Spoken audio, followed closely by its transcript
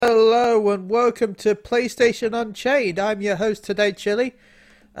Hello and welcome to PlayStation Unchained. I'm your host today, Chili,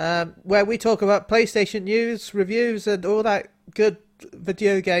 where we talk about PlayStation news, reviews, and all that good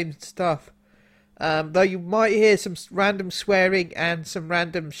video game stuff. Though you might hear some random swearing and some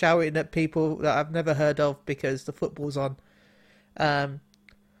random shouting at people that I've never heard of because the football's on. But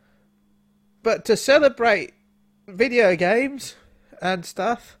to celebrate video games and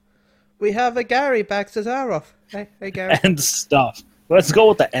stuff, we have a Gary Bagzazaroff. Hey, Gary. And stuff. Let's go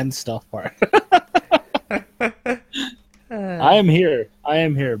with the end stuff part. I am here. I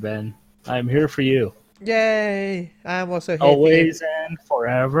am here, Ben. I am here for you. Yay! I am also here always for you. And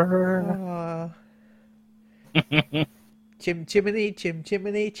forever. Chim chimney, chim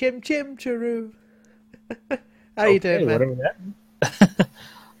chimney, chim chim chiroo. How you doing, man?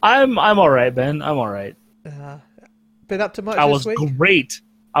 I'm all right, Ben. I'm all right. Been up to much I this was week? great.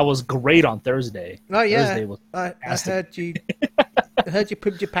 I was great on Thursday. Oh yeah, Thursday was I heard you. I heard you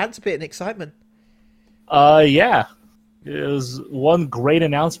pooped your pants a bit in excitement. Yeah. It was one great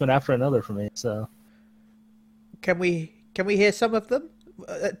announcement after another for me. So, can we hear some of them?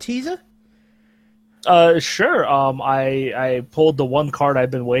 A teaser? Sure. I pulled the one card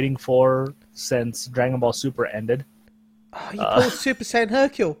I've been waiting for since Dragon Ball Super ended. Oh, you pulled Super Saiyan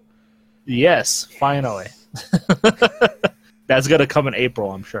Hercule. Yes, finally. That's gonna come in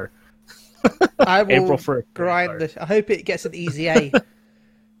April, I'm sure. I will April 1st. grind this. I hope it gets an easy A.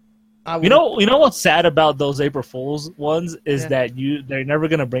 You know what's sad about those April Fools ones is that they're never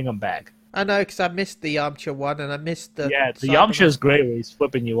gonna bring them back. I know, because I missed the Yamcha one and I missed the the Yamcha is great when he's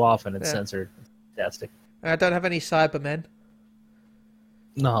flipping you off and it's censored. Fantastic. I don't have any Cybermen.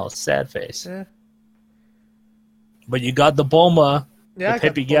 No, sad face. Yeah. But you got the Bulma, the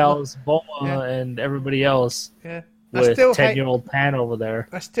Pippi Gals, Bulma, and everybody else. Yeah. With 10-year-old Pan over there.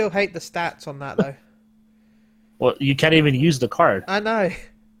 I still hate the stats on that, though. Well, you can't even use the card. I know.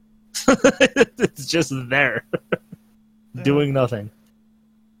 It's just there. Doing nothing.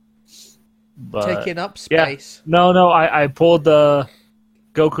 But, taking up space. Yeah. No, I pulled the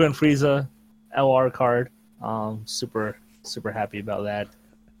Goku and Frieza LR card. Super happy about that.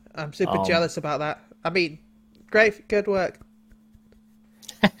 I'm super jealous about that. I mean, great, good work.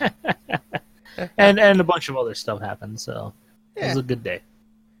 and a bunch of other stuff happened, so it was a good day.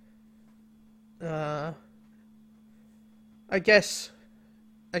 I guess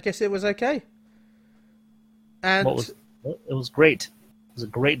it was okay. And it was great. It was a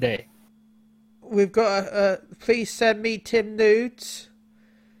great day. We've got please send me Tim nudes.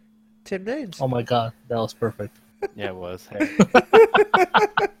 Tim nudes. Oh my god, that was perfect. Yeah, it was. Hey.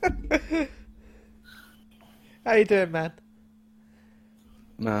 How you doing, man?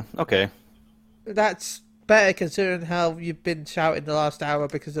 Okay. That's better considering how you've been shouting the last hour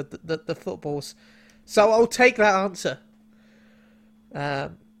because of the footballs. So I'll take that answer.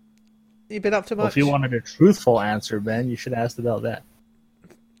 You've been up to much? Well, if you wanted a truthful answer, Ben, you should ask about that.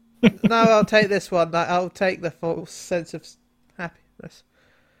 No, I'll take this one. I'll take the false sense of happiness.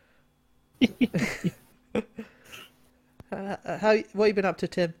 What have you been up to,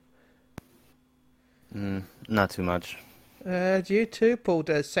 Tim? Not too much. You too pulled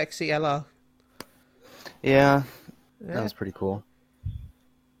a sexy LR. Yeah, that was pretty cool.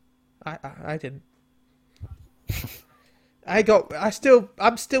 I didn't.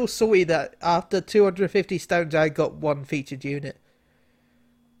 I'm still sorry that after 250 stones I got one featured unit.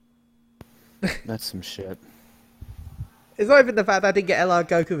 That's some shit. It's not even the fact that I didn't get LR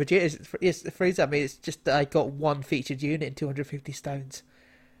Goku Vegeta. It's Frieza. I mean, it's just that I got one featured unit in 250 stones.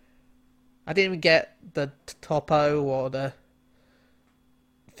 I didn't even get the Topo or the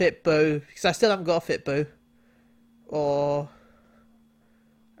Fit Boo because I still haven't got a Fit Boo. Or,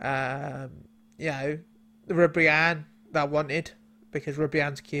 the Rubrian that I wanted because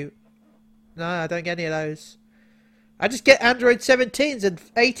Rubrian's cute. No, I don't get any of those. I just get Android 17s and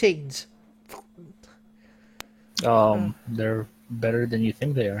 18s. They're better than you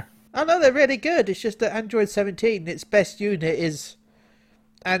think they are. I know they're really good. It's just that Android 17, its best unit is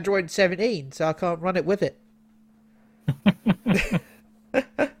Android 17, so I can't run it with it.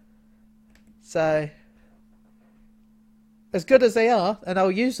 So, as good as they are, and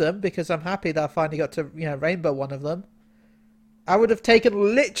I'll use them because I'm happy that I finally got to, rainbow one of them. I would have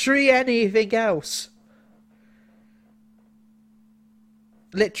taken literally anything else.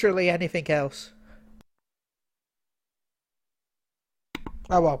 Literally anything else.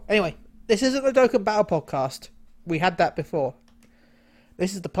 Oh well. Anyway, this isn't the Dokkan Battle podcast. We had that before.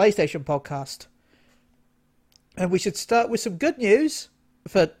 This is the PlayStation podcast. And we should start with some good news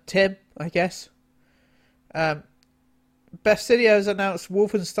for Tim, I guess. Best Studios announced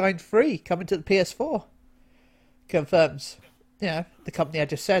Wolfenstein 3 coming to the PS4. Confirms, the company I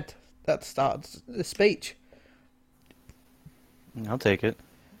just said that starts the speech. I'll take it.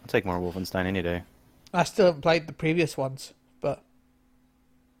 I'll take more Wolfenstein any day. I still haven't played the previous ones, but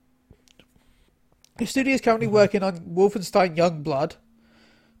the studio is currently working on Wolfenstein Youngblood.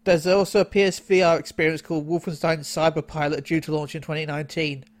 There's also a PSVR experience called Wolfenstein Cyberpilot due to launch in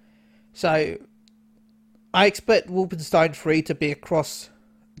 2019. So I expect Wolfenstein 3 to be a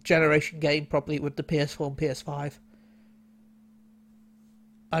cross-generation game, probably with the PS4 and PS5.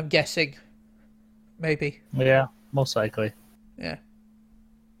 I'm guessing. Maybe. Yeah, most likely. Yeah.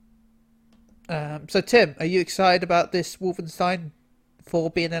 So Tim, are you excited about this Wolfenstein 3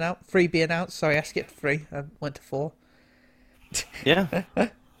 being announced? Sorry, I skipped 3 and went to 4. Yeah.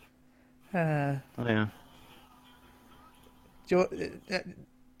 Oh yeah.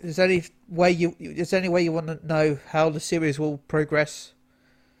 Is there any way you want to know how the series will progress?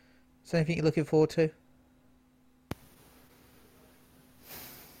 Is there anything you're looking forward to?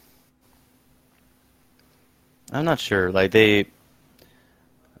 I'm not sure. I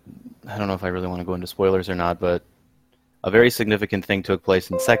don't know if I really want to go into spoilers or not, but a very significant thing took place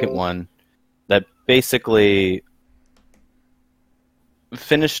in the second one that basically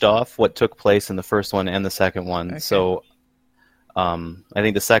finished off what took place in the first one and the second one. Okay. So I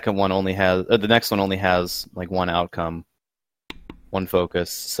think the second one the next one only has like one outcome, one focus.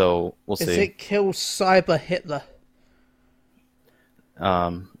 So we'll see. Is it kill Cyber Hitler?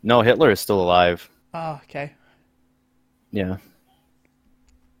 No, Hitler is still alive. Oh, okay. Yeah.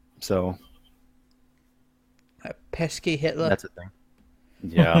 So. That pesky Hitler. That's a thing.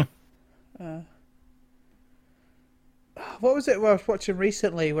 Yeah. What was it I was watching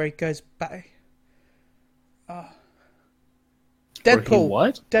recently where he goes back? Deadpool.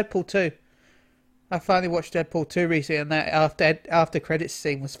 What? Deadpool 2. I finally watched Deadpool 2 recently, and that after credits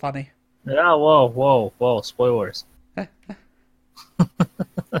scene was funny. Yeah, whoa. Spoilers.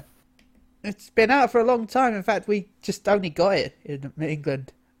 It's been out for a long time. In fact, we just only got it in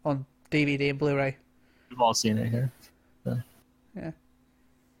England on DVD and Blu-ray. We've all seen it here. So. Yeah.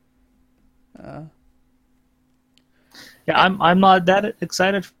 Yeah, I'm not that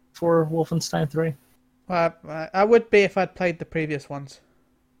excited for Wolfenstein 3. Well, I would be if I'd played the previous ones.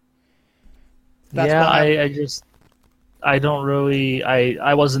 I don't really...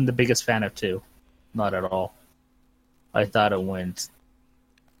 I wasn't the biggest fan of 2. Not at all. I thought it went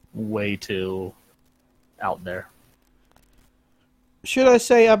way too out there. Should I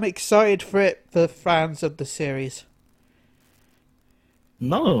say I'm excited for it for fans of the series?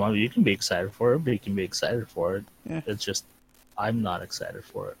 No, I mean, you can be excited for it, but you can be excited for it. Yeah. It's just, I'm not excited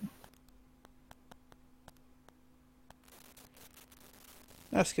for it.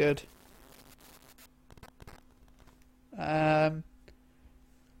 That's good.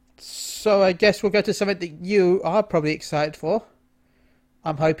 So I guess we'll go to something that you are probably excited for.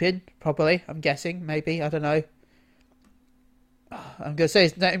 I'm hoping, probably. I'm guessing, maybe. I don't know. I'm going to say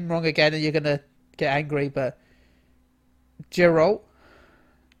his name wrong again and you're going to get angry, but... Geralt.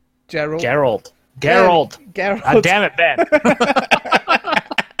 Geralt. Geralt. God damn it, Ben.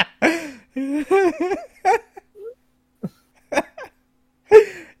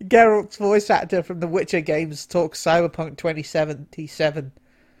 Geralt's voice actor from the Witcher games talks Cyberpunk 2077.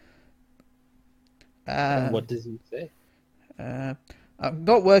 What does he say? I'm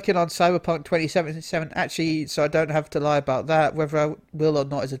not working on Cyberpunk 2077 actually, so I don't have to lie about that. Whether I will or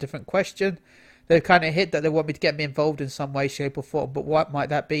not is a different question. They've kind of hint that they want me to get me involved in some way, shape or form, but what might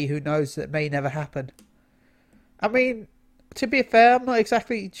that be? Who knows? That may never happen. I mean, to be fair, I'm not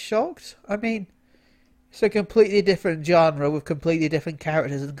exactly shocked. I mean, it's a completely different genre with completely different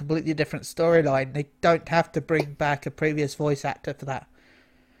characters and completely different storyline. They don't have to bring back a previous voice actor for that.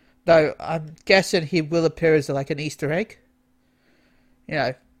 Though, I'm guessing he will appear as like an Easter egg. You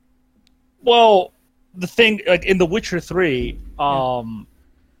know. Well, the thing, like in The Witcher 3,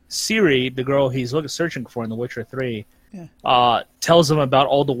 Ciri, the girl he's searching for in The Witcher 3, tells him about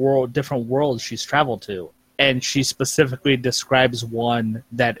all the different worlds she's traveled to. And she specifically describes one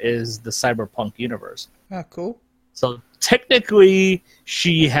that is the cyberpunk universe. Ah, cool. So technically,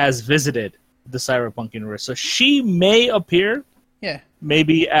 she has visited the cyberpunk universe. So she may appear,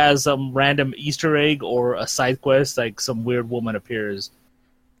 maybe as some random Easter egg or a side quest, like some weird woman appears.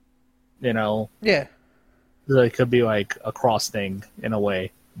 You know? Yeah. So it could be like a cross thing in a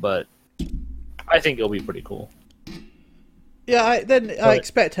way, but I think it'll be pretty cool. Yeah, I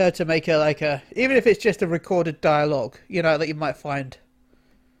expect her to make even if it's just a recorded dialogue, you know, that you might find.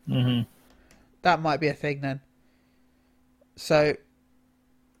 Mm-hmm. That might be a thing then. So,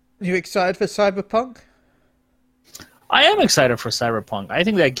 you excited for Cyberpunk? I am excited for Cyberpunk. I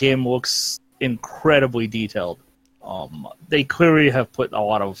think that game looks incredibly detailed. They clearly have put a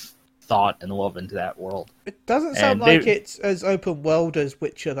lot of thought and love into that world. It doesn't sound like it's as open world as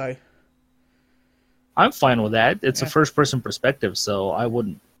Witcher, though. I'm fine with that. It's a first-person perspective, so I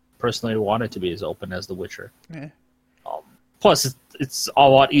wouldn't personally want it to be as open as The Witcher. Yeah. Plus, it's a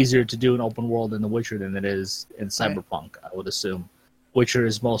lot easier to do an open world in The Witcher than it is in Cyberpunk, I would assume. Witcher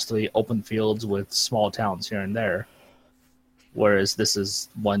is mostly open fields with small towns here and there, whereas this is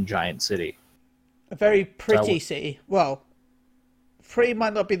one giant city. A very pretty city. Well, pretty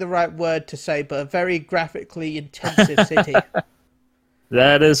might not be the right word to say, but a very graphically intensive city.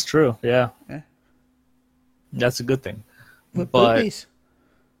 That is true, yeah. That's a good thing. But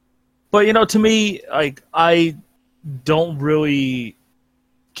to me, like, I don't really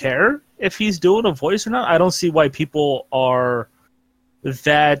care if he's doing a voice or not. I don't see why people are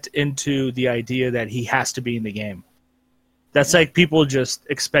that into the idea that he has to be in the game. That's like people just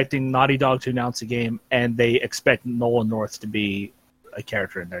expecting Naughty Dog to announce a game and they expect Nolan North to be a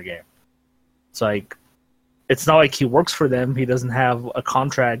character in their game. It's like, it's not like he works for them. He doesn't have a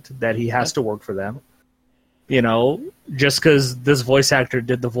contract that he has to work for them. Just because this voice actor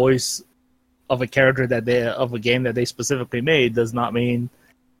did the voice of a character of a game that they specifically made does not mean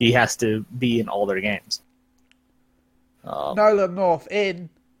he has to be in all their games. Nolan North in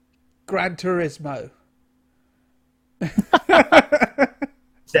Gran Turismo.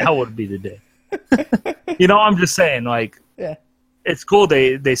 That would be the day. I'm just saying, like, it's cool.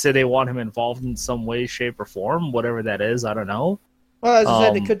 They say they want him involved in some way, shape, or form, whatever that is. I don't know. Well, as I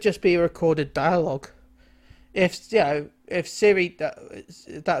said, it could just be recorded dialogue. If Siri,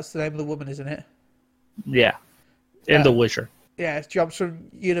 that's the name of the woman, isn't it? Yeah, in The Witcher. Yeah, it jumps from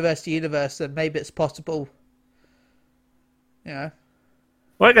universe to universe, and maybe it's possible.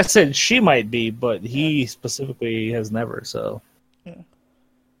 Like I said, she might be, but he specifically has never. So, it'll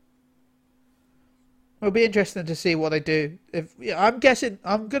be interesting to see what they do. I'm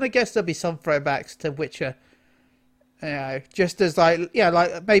gonna guess there'll be some throwbacks to Witcher. Just as like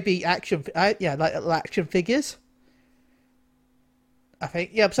maybe action, like action figures. I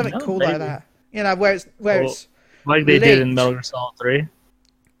think something cool maybe. Like that. Where it's like they did in Metal Gear Solid 3.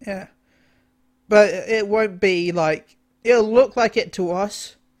 Yeah, but it won't be like. It'll look like it to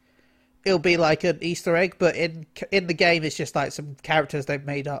us. It'll be like an Easter egg, but in the game, it's just like some characters they've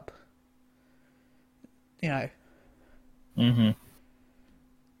made up. Mm-hmm.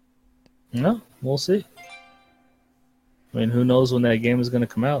 No, we'll see. I mean, who knows when that game is going to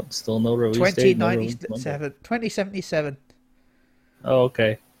come out? Still no release date. 2077. Oh,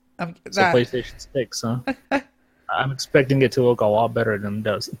 okay. So PlayStation 6, huh? I'm expecting it to look a lot better than it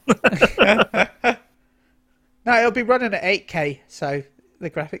does. No, it'll be running at 8K, so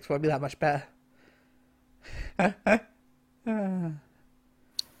the graphics won't be that much better. Have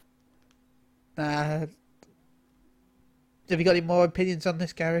you got any more opinions on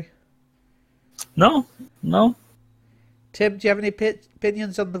this, Gary? No. Tim, do you have any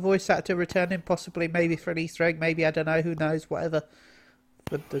opinions on the voice actor returning, possibly maybe for an Easter egg, maybe, I don't know, who knows, whatever,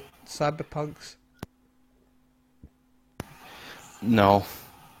 with the Cyberpunks? No.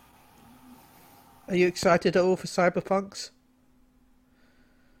 Are you excited at all for Cyberpunks?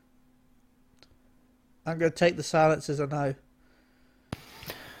 I'm going to take the silence as a no.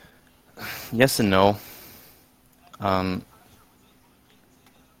 Yes and no. I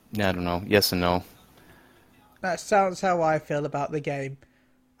don't know. Yes and no. That sounds how I feel about the game.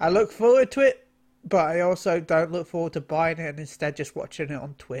 I look forward to it, but I also don't look forward to buying it and instead just watching it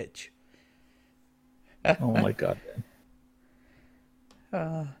on Twitch. Oh my god.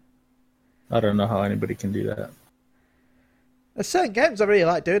 I don't know how anybody can do that. There's certain games I really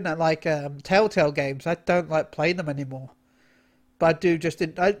like doing that, like Telltale games. I don't like playing them anymore. But I do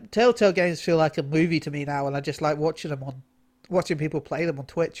Telltale games feel like a movie to me now, and I just like watching people play them on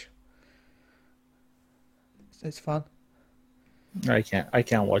Twitch. It's fun. I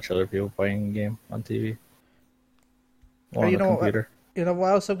can't watch other people playing a game on TV. Or on the computer. You know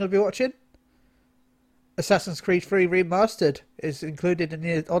what else I'm going to be watching? Assassin's Creed 3 Remastered is included in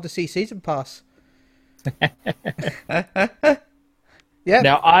the Odyssey Season Pass. Yeah.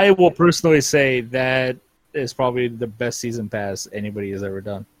 Now, I will personally say that is probably the best Season Pass anybody has ever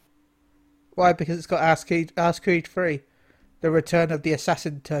done. Why? Because it's got Ask Creed 3, the return of the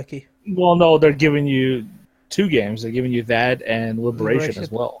Assassin Turkey. Well, no, they're giving you 2 games. They're giving you that and Liberation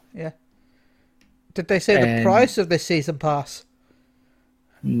as well. Yeah. Did they say the price of this Season Pass?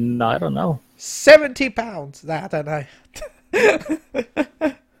 No, I don't know. £70. I don't know.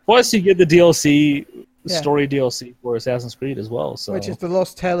 Plus, you get the DLC, story DLC for Assassin's Creed as well. So. Which is the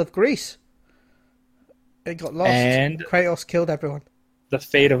Lost Tale of Greece. It got lost. And Kratos killed everyone. The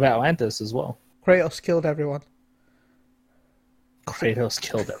Fate of Atlantis as well. Kratos killed everyone. Kratos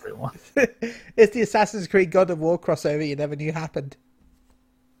killed everyone. It's the Assassin's Creed God of War crossover you never knew happened.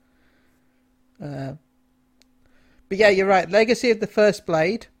 But yeah, you're right. Legacy of the First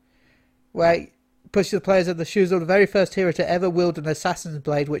Blade, where it pushes the players in the shoes of the very first hero to ever wield an assassin's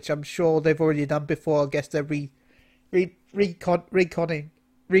blade, which I'm sure they've already done before. I guess they're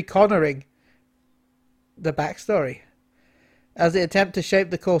reconnoring the backstory. As they attempt to shape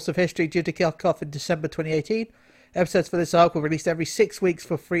the course of history due to kick off in December 2018, episodes for this arc were released every 6 weeks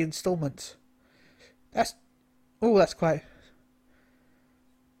for 3 installments. That's quite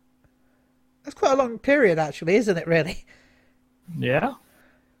a long period, actually, isn't it, really? Yeah.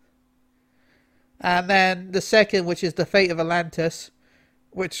 And then the second, which is The Fate of Atlantis,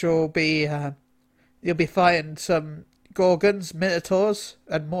 which will be, you'll be fighting some Gorgons, Minotaurs,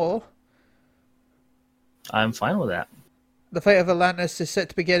 and more. I'm fine with that. The Fate of Atlantis is set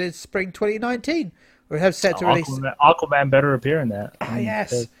to begin in spring 2019. We have set to release... Aquaman better appear in that. Ah,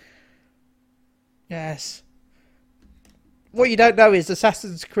 yes. Yes. What you don't know is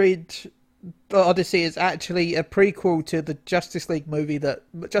Assassin's Creed Odyssey is actually a prequel to the Justice League game that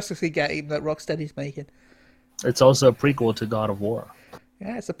Rocksteady's making. It's also a prequel to God of War.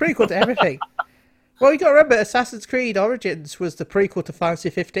 Yeah, it's a prequel to everything. Well, you got to remember, Assassin's Creed Origins was the prequel to Final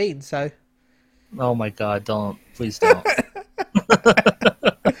Fantasy 15, so... Oh my god, please don't.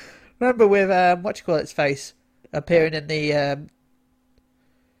 Remember with, its face, appearing in the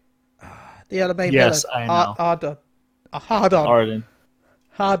other main villain? Yes, I know. Hardon. Oh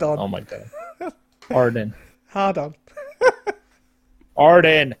my god. Arden. Hardon.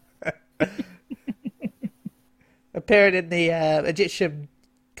 Arden. Appearing in the Egyptian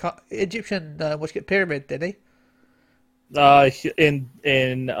pyramid, did he? In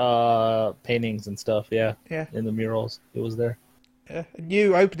paintings and stuff, yeah. Yeah. In the murals, it was there. Yeah. A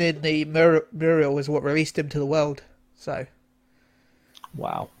new opening the mural is what released him to the world. So.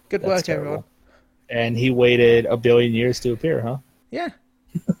 Wow. Good work, everyone. And he waited 1 billion years to appear, huh? Yeah.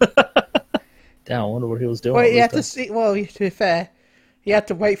 Damn, I wonder what he was doing. Well, you have to see. Well, to be fair, he had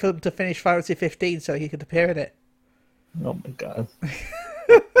to wait for them to finish Final Fantasy 15 so he could appear in it. Oh my god.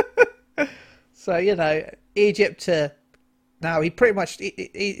 So Egypt. Now he pretty much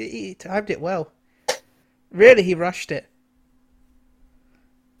he timed it well. Really, he rushed it.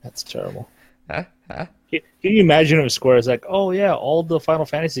 That's terrible. Huh? Can you imagine if Square is like, oh yeah, all the Final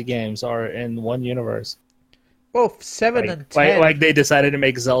Fantasy games are in one universe? Well, 7 and 10. Like they decided to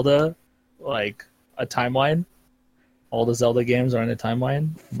make Zelda like a timeline. All the Zelda games are in a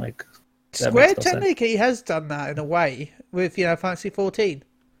timeline. Like Square technically has done that in a way with Fantasy 14.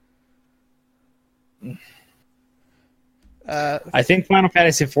 I think Final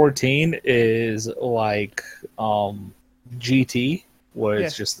Fantasy 14 is like GT, where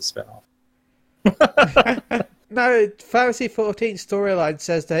it's just the spin-off. No, Fantasy 14 storyline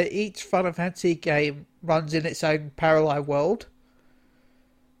says that each Final Fantasy game runs in its own parallel world,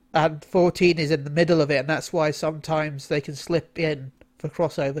 and 14 is in the middle of it, and that's why sometimes they can slip in for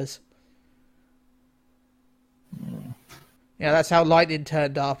crossovers. Yeah, that's how Lightning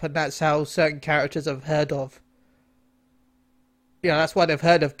turned up, and that's how certain characters I've heard of. That's why they've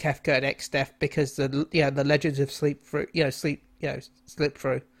heard of Kefka and Exdeath, because the legends have slipped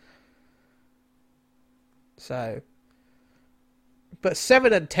through. So, but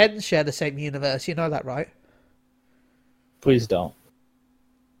 7 and 10 share the same universe. You know that, right? Please don't.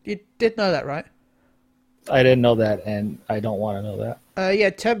 You did know that, right? I didn't know that, and I don't want to know that.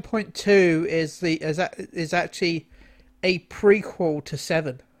 10.2 is actually a prequel to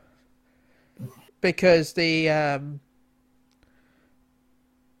 7, because the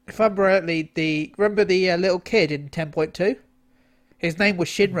if I remember rightly, remember the little kid in 10.2? His name was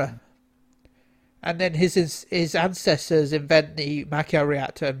Shinra. And then his ancestors invent the Machio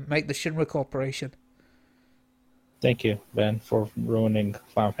reactor and make the Shinra Corporation. Thank you, Ben, for ruining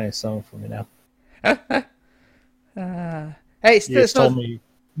Final Fantasy VII for me now. Hey, you just told me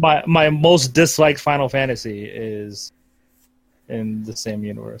my most disliked Final Fantasy is in the same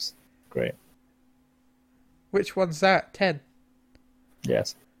universe. Great. Which one's that? 10?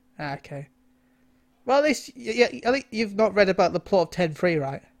 Yes. Okay. Well, at least I think you've not read about the plot of 10.3,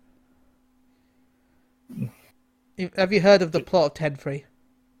 right? Have you heard of the plot of 10.3?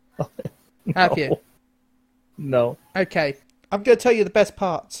 Have you? No. Okay. I'm going to tell you the best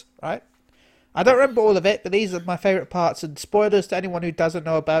parts, right? I don't remember all of it, but these are my favourite parts. And spoilers to anyone who doesn't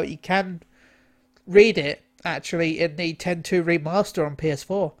know about it, you can read it, actually, in the 10.2 remaster on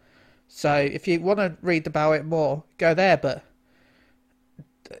PS4. So if you want to read about it more, go there. But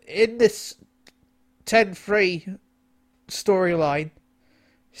in this 10.3 storyline,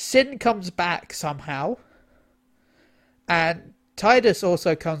 Sin comes back somehow, and Tidus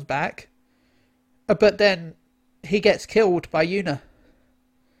also comes back, but then he gets killed by Yuna.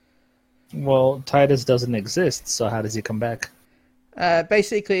 Well, Tidus doesn't exist, so how does he come back?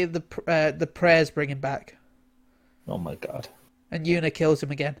 Basically, the prayers bring him back. Oh my god. And Yuna kills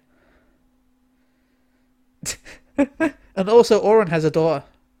him again. And also, Auron has a daughter.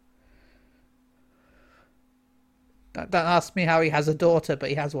 Don't ask me how he has a daughter, but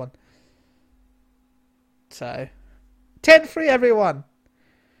he has one. So, 10-3, everyone.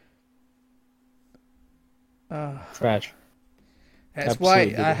 Trash. That's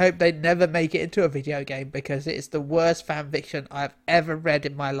why I hope they never make it into a video game, because it's the worst fanfiction I've ever read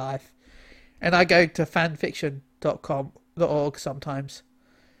in my life. And I go to fanfiction.com.org sometimes.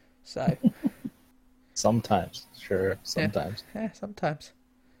 So sometimes, sure, sometimes. Yeah, sometimes.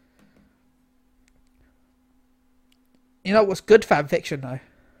 You know what's good fanfiction though?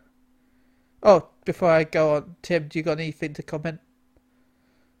 Oh, before I go on, Tim, do you got anything to comment?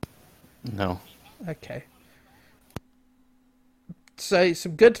 No. Okay. So,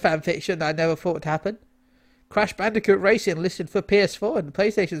 some good fanfiction I never thought would happen. Crash Bandicoot Racing listed for PS4 in the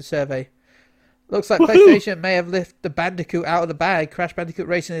PlayStation survey. Looks like PlayStation may have lifted the Bandicoot out of the bag. Crash Bandicoot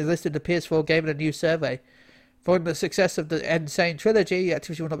Racing is listed the PS4 game in a new survey. Following the success of the Insane trilogy,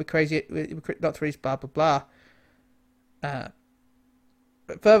 Activision will not be crazy not to release blah blah blah.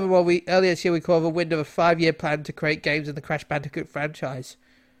 Furthermore, earlier this year we called a window of a 5-year plan to create games in the Crash Bandicoot franchise.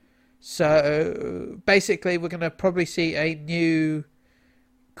 So basically, we're going to probably see a new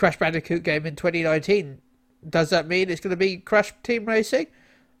Crash Bandicoot game in 2019. Does that mean it's going to be Crash Team Racing?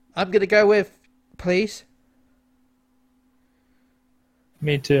 I'm going to go with please.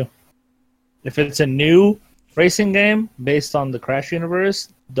 Me too. If it's a new racing game based on the Crash universe,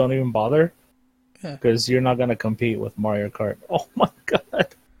 don't even bother. Because you're not going to compete with Mario Kart. Oh my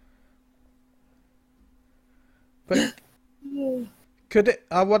god. But could it?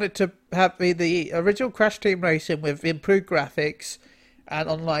 I want it to have be the original Crash Team Racing with improved graphics and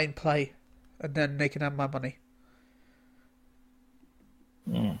online play, and then they can have my money.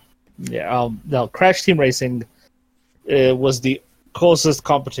 Yeah, no, Crash Team Racing was the closest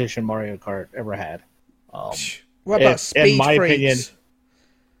competition Mario Kart ever had. What about Speed in my Freaks? opinion,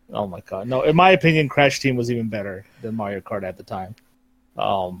 oh my god, no! In my opinion, Crash Team was even better than Mario Kart at the time.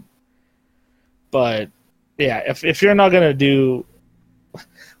 But yeah, if you're not gonna do,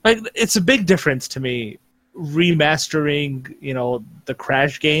 like, it's a big difference to me remastering, the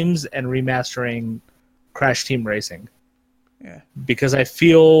Crash games and remastering Crash Team Racing. Yeah. Because I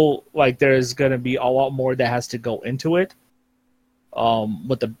feel like there's gonna be a lot more that has to go into it.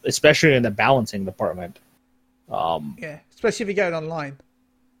 Especially in the balancing department. Yeah, especially if you're going online.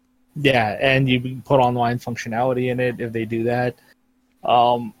 Yeah, and you put online functionality in it if they do that.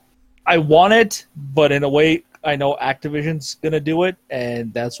 I want it, but in a way, I know Activision's gonna do it,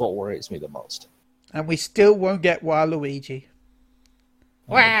 and that's what worries me the most. And we still won't get Waluigi.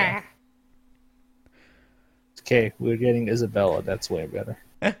 Wah! Okay, we're getting Isabella. That's way better.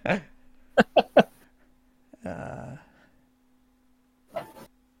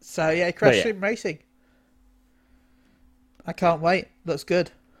 So yeah, Crash Team Racing. I can't wait. Looks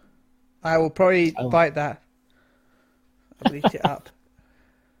good. I will probably bite that. I'll eat it up.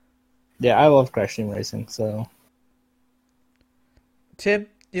 Yeah, I love Crash Team Racing. So, Tim,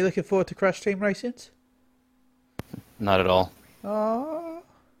 you looking forward to Crash Team Racing? Not at all. Oh.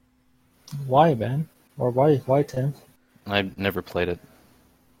 Why, Ben? Or why, Tim? I've never played it.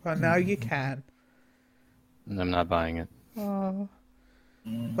 Well, now you can. And I'm not buying it. Oh.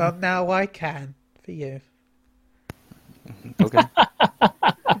 Well, now I can for you. Okay.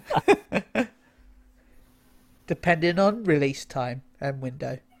 Depending on release time and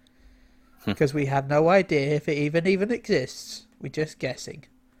window. Because we have no idea if it even exists. We're just guessing.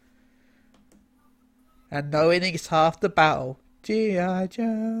 And knowing is half the battle. G.I.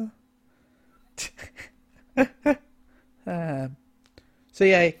 Joe. So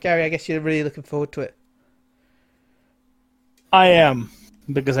yeah, Gary, I guess you're really looking forward to it. I am,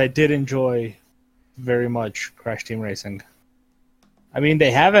 because I did enjoy very much Crash Team Racing. I mean,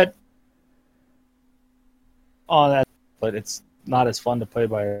 they have it on that, but it's not as fun to play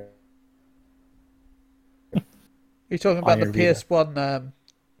by. You're talking about the PS1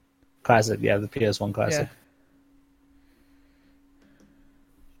 Classic, yeah, the PS1 Classic.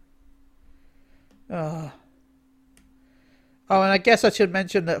 Yeah. Oh, and I guess I should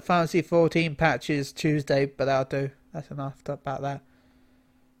mention that Fantasy 14 patch is Tuesday, but that'll do. That's enough about that.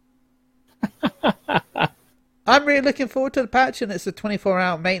 I'm really looking forward to the patch, and it's a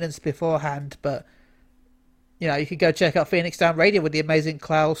 24-hour maintenance beforehand, but you could go check out Phoenix Down Radio with the amazing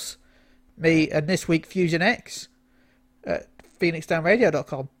Klaus, me, and this week Fusion X.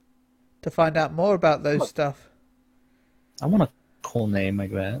 PhoenixDownRadio.com to find out more about those stuff. I want a cool name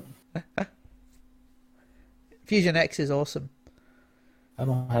like that. Fusion X is awesome. I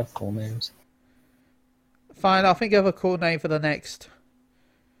don't have cool names. Fine, I'll think of a cool name for the next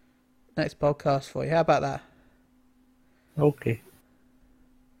podcast for you. How about that? Okay.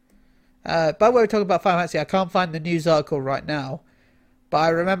 By the way, we're talking about Final Fantasy. I can't find the news article right now, but I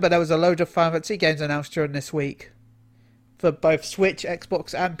remember there was a load of Final Fantasy games announced during this week for both Switch,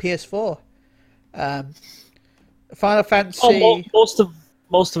 Xbox, and PS4. Final Fantasy.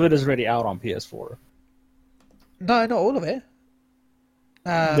 Most of it is already out on PS4. No, not all of it.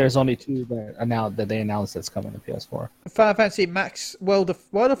 There's only 2 that they announced that's coming to PS4. Final Fantasy World of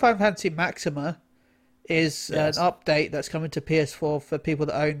Final Fantasy Maxima is an update that's coming to PS4 for people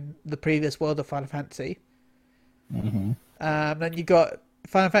that own the previous World of Final Fantasy. Mm-hmm. Then you got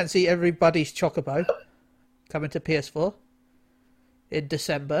Final Fantasy Everybody's Chocobo coming to PS4 in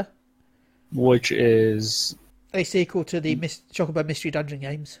December, which is a sequel to the Chocobo Mystery Dungeon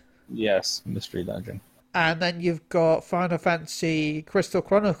games. Yes, Mystery Dungeon. And then you've got Final Fantasy Crystal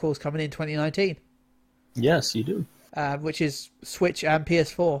Chronicles coming in 2019. Yes, you do. Which is Switch and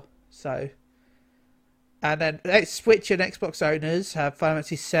PS4. So, and then Switch and Xbox owners have Final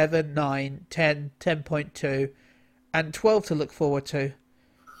Fantasy 7, 9, 10, 10.2, and 12 to look forward to.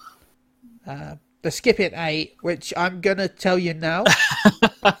 They're skipping 8, which I'm going to tell you now.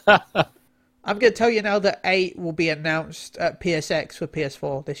 I'm going to tell you now that 8 will be announced at PSX for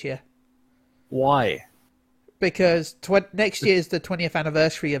PS4 this year. Why? Because next year is the 20th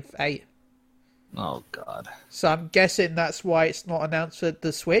anniversary of 8. Oh, God. So I'm guessing that's why it's not announced for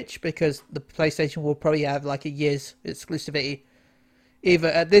the Switch, because the PlayStation will probably have like a year's exclusivity, either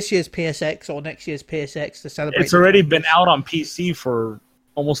at this year's PSX or next year's PSX to celebrate. It's already been out on PC for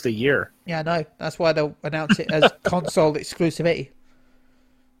almost a year. Yeah, I know. That's why they'll announce it as console exclusivity.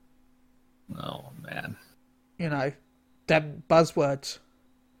 Oh, man. You know, them buzzwords.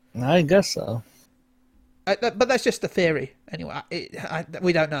 I guess so. But that's just a theory. Anyway,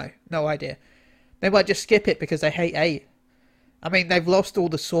 we don't know. No idea. They might just skip it because they hate 8. I mean, they've lost all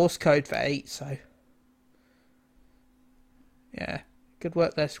the source code for 8, so... Yeah. Good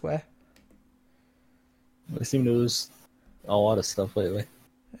work there, Square. They seem to lose a lot of stuff lately.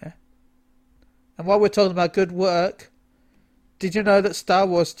 Yeah. And while we're talking about good work, did you know that Star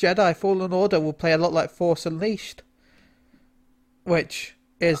Wars Jedi Fallen Order will play a lot like Force Unleashed? Which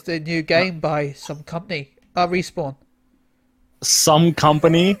is the new game by some company. Respawn. Some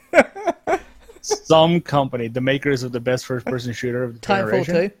company? Some company. The makers of the best first-person shooter of the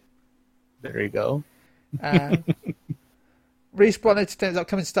generation. Titanfall 2. There you go. Respawn Entertainment's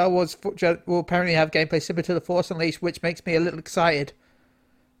upcoming Star Wars will apparently have gameplay similar to The Force Unleashed, which makes me a little excited.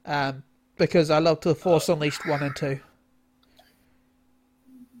 Because I loved The Force Unleashed 1 and 2.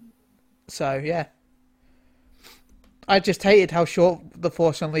 So, yeah. I just hated how short The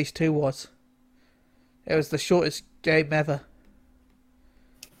Force Unleashed 2 was. It was the shortest game ever.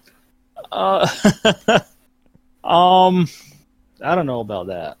 I don't know about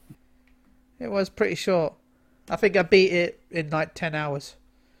that. It was pretty short. I think I beat it in like 10 hours.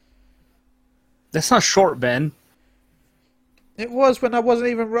 That's not short, Ben. It was when I wasn't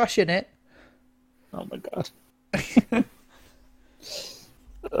even rushing it. Oh my god.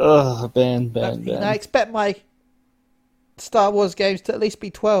 Ugh, Ben. I expect my Star Wars games to at least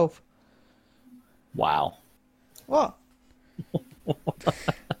be 12. Wow. What?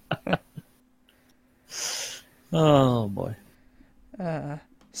 Oh boy.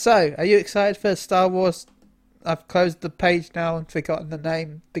 So, are you excited for Star Wars? I've closed the page now and forgotten the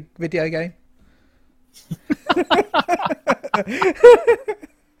name, the video game.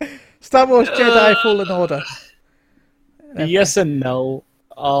 Star Wars Jedi Fallen Order. Yes and no.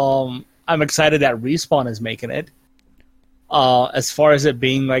 I'm excited that Respawn is making it. As far as it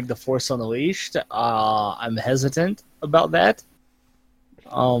being like The Force Unleashed, I'm hesitant about that.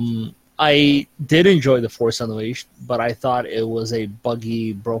 I did enjoy The Force Unleashed, but I thought it was a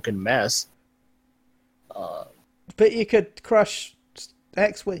buggy, broken mess. But you could crush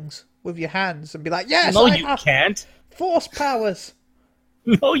X-Wings with your hands and be like, yes, no, you can't. Force powers.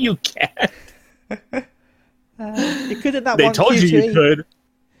 No, you can't. You could in that they one told QTE. you could.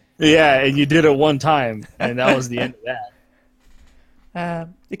 Yeah, and you did it one time, and that was the end of that.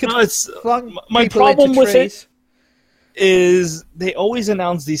 You could flung my problem with it is they always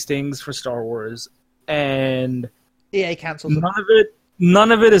announce these things for Star Wars, and EA cancels them.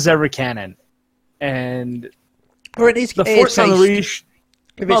 None of it is ever canon. And or it is the Force Unleashed.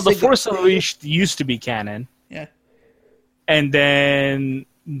 No, the Force Unleashed used to be canon. Yeah. And then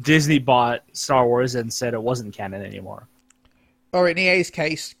Disney bought Star Wars and said it wasn't canon anymore. Or in EA's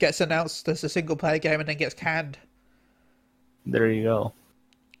case, gets announced as a single-player game and then gets canned. There you go.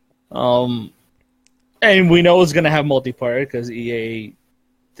 And we know it's going to have multiplayer because EA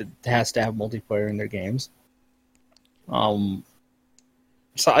has to have multiplayer in their games. So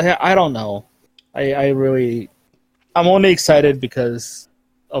I don't know. I'm only excited because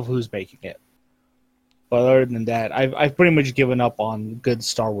of who's making it. But other than that, I've pretty much given up on good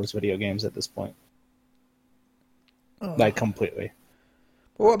Star Wars video games at this point. Like, completely.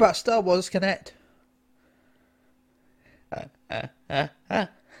 But what about Star Wars Kinect? I'm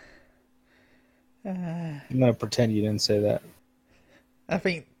going to pretend you didn't say that. I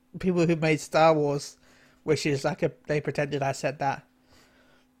think people who made Star Wars wishes they pretended I said that.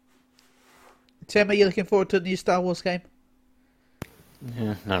 Tim, are you looking forward to the new Star Wars game?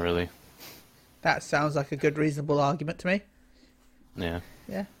 Yeah, not really. That sounds like a good, reasonable argument to me. Yeah.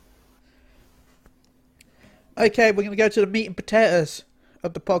 Yeah. Okay, we're going to go to the meat and potatoes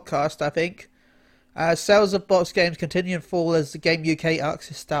of the podcast, I think. Sales of box games continue to fall as the Game UK asks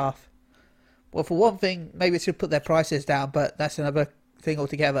its staff. Well, for one thing, maybe it should put their prices down, but that's another thing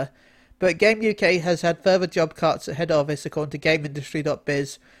altogether. But Game UK has had further job cuts at head office, according to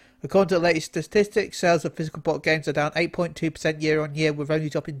GameIndustry.biz. According to the latest statistics, sales of physical box games are down 8.2% year on year, with revenue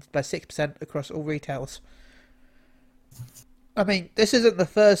dropping by 6% across all retails. I mean, this isn't the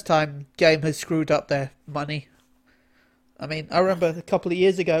first time Game has screwed up their money. I mean, I remember a couple of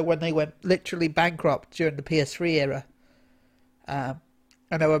years ago when they went literally bankrupt during the PS3 era. And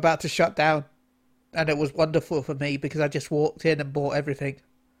they were about to shut down. And it was wonderful for me because I just walked in and bought everything.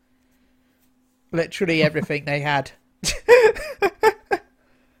 Literally everything they had.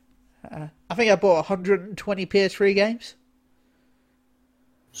 I think I bought 120 PS3 games.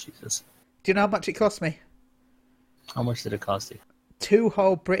 Jesus. Do you know how much it cost me? How much did it cost you? 2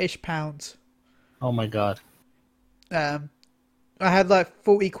 whole British pounds. Oh my god. I had like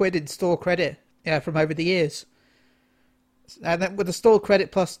 40 quid in store credit, from over the years. And then with the store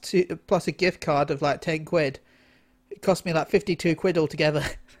credit plus a gift card of like 10 quid, it cost me like 52 quid altogether.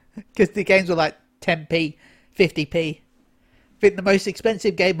 Because the games were like 10p, 50p. I think the most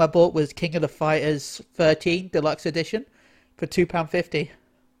expensive game I bought was King of the Fighters 13 Deluxe Edition for £2.50.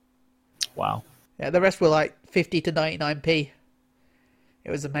 Wow. Yeah, the rest were like 50 to 99p. It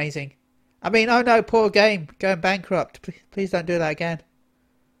was amazing. I mean, oh no, poor game, going bankrupt. Please don't do that again.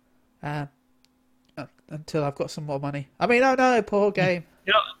 Until I've got some more money. I mean, oh no, poor game.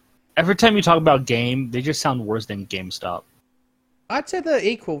 You know, every time you talk about Game, they just sound worse than GameStop. I'd say they're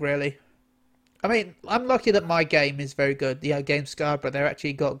equal, really. I mean, I'm lucky that my game is very good. Yeah, Game Scarborough, they've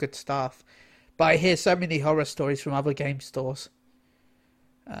actually got good staff. But I hear so many horror stories from other game stores.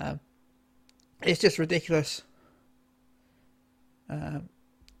 It's just ridiculous. But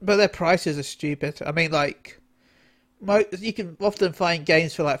their prices are stupid. I mean, like, you can often find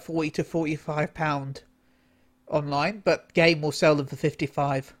games for like £40 to £45 online, but Game will sell them for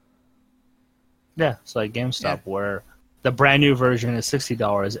 $55. Yeah, it's like GameStop, where the brand new version is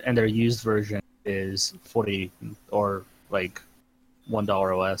 $60 and their used version is $40 or like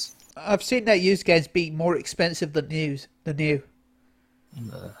 $1 less. I've seen that used games be more expensive than new.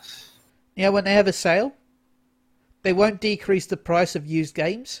 Yeah, when they have a sale, they won't decrease the price of used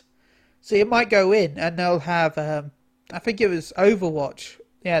games. So you might go in and they'll have, I think it was Overwatch,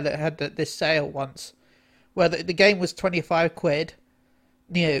 that had this sale once, where the game was 25 quid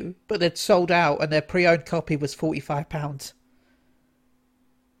new, but they'd sold out and their pre-owned copy was £45.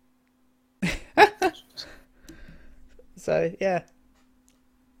 So, yeah.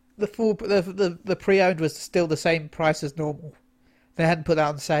 The pre-owned was still the same price as normal. They hadn't put that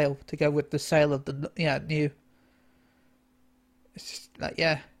on sale to go with the sale of the new. It's just like,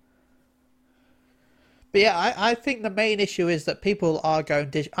 yeah. But yeah, I think the main issue is that people are going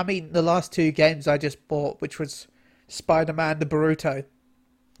digital. I mean, the last 2 games I just bought, which was Spider-Man, the Boruto,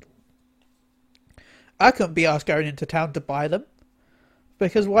 I couldn't be asked going into town to buy them.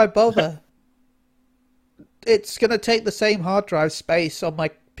 Because why bother? It's going to take the same hard drive space on my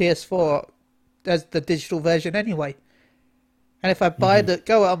PS4 as the digital version anyway. And if I buy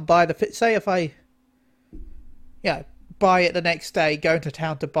go out and buy say if I, buy it the next day, go into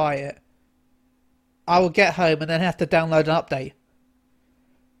town to buy it, I will get home and then have to download an update.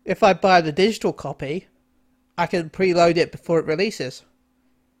 If I buy the digital copy, I can preload it before it releases,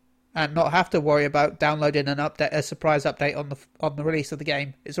 and not have to worry about downloading a surprise update on the release of the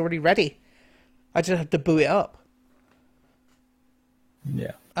game. It's already ready. I just have to boot it up.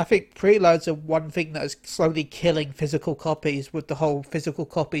 Yeah. I think preloads are one thing that is slowly killing physical copies, with the whole physical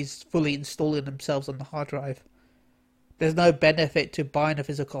copies fully installing themselves on the hard drive. There's no benefit to buying a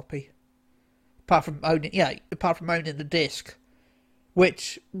physical copy. Apart from owning the disc.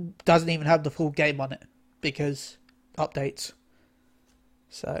 which doesn't even have the full game on it because updates.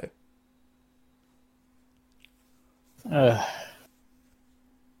 So.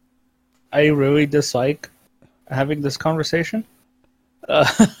 I really dislike having this conversation.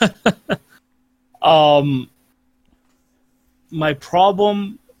 My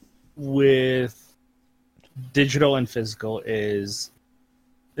problem with digital and physical is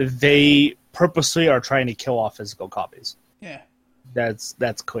they purposely are trying to kill off physical copies. Yeah. That's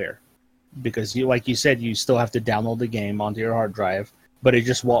clear. Because like you said, you still have to download the game onto your hard drive, but it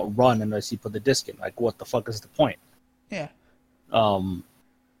just won't run unless you put the disc in. Like, what the fuck is the point? Yeah.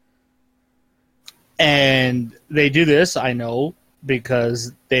 And they do this, I know,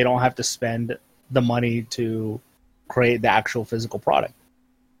 because they don't have to spend the money to create the actual physical product.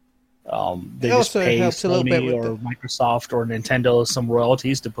 They just pay Sony or Microsoft or Nintendo some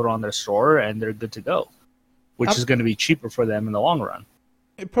royalties to put on their store, and they're good to go, which is going to be cheaper for them in the long run.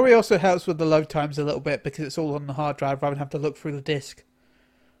 It probably also helps with the load times a little bit because it's all on the hard drive rather than have to look through the disc.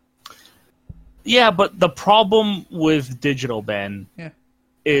 Yeah, but the problem with digital, Ben,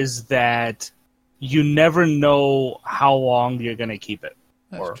 is that you never know how long you're going to keep it.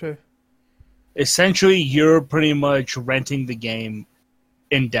 That's true. Essentially, you're pretty much renting the game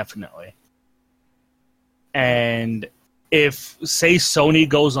indefinitely. And if, say, Sony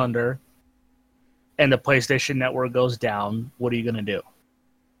goes under and the PlayStation Network goes down, what are you going to do?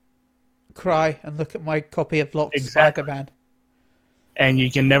 Cry and look at my copy of Locked Spider-Man. And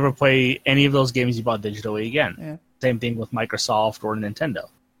you can never play any of those games you bought digitally again. Yeah. Same thing with Microsoft or Nintendo.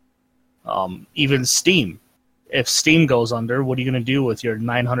 Even Steam. If Steam goes under, what are you going to do with your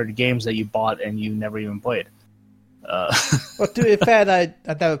 900 games that you bought and you never even played? Well, to be fair, I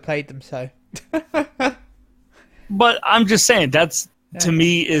never played them, so... But I'm just saying, that's, to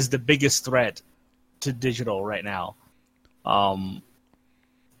me, is the biggest threat to digital right now. And,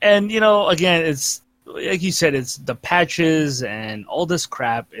 again, it's, like you said, it's the patches and all this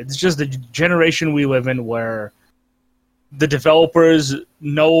crap. It's just the generation we live in where the developers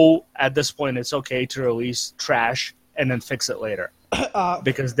know at this point it's okay to release trash and then fix it later.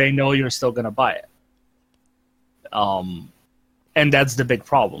 Because they know you're still going to buy it. And that's the big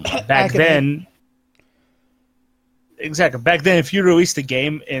problem. Back then, if you released a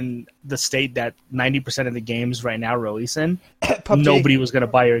game in the state that 90% of the games right now release in, nobody was going to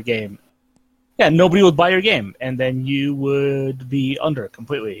buy your game. Yeah, nobody would buy your game, and then you would be under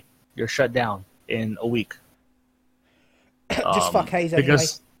completely. You're shut down in a week. Just fuck Haze anyway.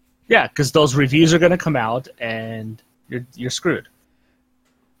 Because those reviews are going to come out, and you're screwed.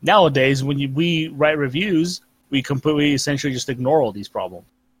 Nowadays, when we write reviews, we completely essentially just ignore all these problems.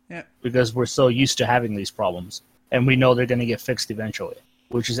 Yeah. Because we're so used to having these problems, and we know they're going to get fixed eventually,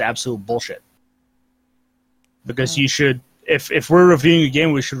 which is absolute bullshit. Because you should, if we're reviewing a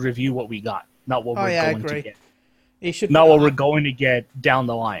game, we should review what we got. Not what we're going to get. Not what we're going to get down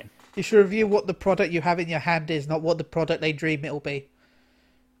the line. You should review what the product you have in your hand is, not what the product they dream it'll be.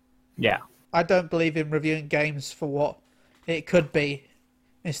 Yeah. I don't believe in reviewing games for what it could be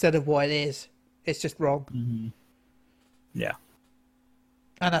instead of what it is. It's just wrong. Mm-hmm. Yeah.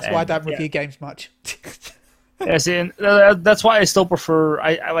 And that's why I don't review games much. That's why I still prefer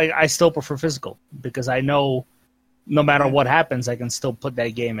I still prefer physical, because I know no matter what happens, I can still put that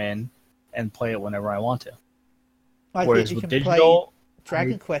game in and play it whenever I want to. Whereas with digital,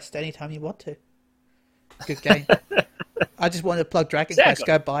 Dragon Quest anytime you want to. Good game. I just wanted to plug Dragon Quest.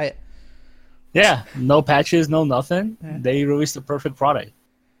 Go buy it. Yeah, no patches, no nothing. Yeah. They released the perfect product.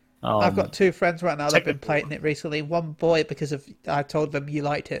 I've got two friends right now that've been playing it recently. One boy because I told them you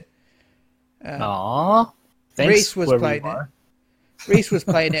liked it. Aww. Reese was playing it. Reese was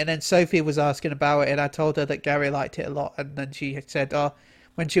playing it, and then Sophie was asking about it, and I told her that Gary liked it a lot, and then she said,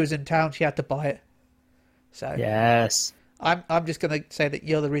 when she was in town, she had to buy it. So yes, I'm just gonna say that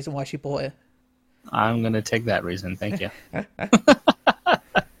you're the reason why she bought it. I'm gonna take that reason. Thank you.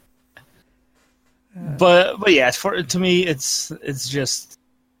 But yeah, to me, it's just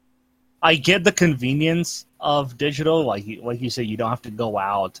I get the convenience of digital, like you say, you don't have to go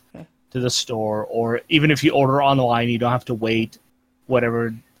out to the store, or even if you order online, you don't have to wait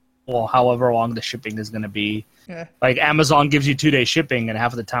however long the shipping is going to be. Yeah. Like Amazon gives you 2-day shipping, and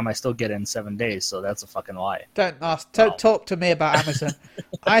half of the time I still get it in 7 days, so that's a fucking lie. Don't talk to me about Amazon.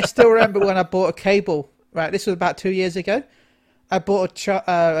 I still remember when I bought a cable, right? This was about 2 years ago. I bought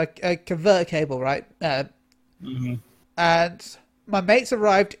a converter cable, right? Mm-hmm. And my mates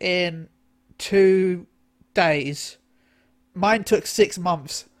arrived in 2 days. Mine took 6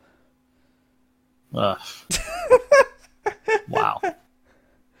 months. Wow.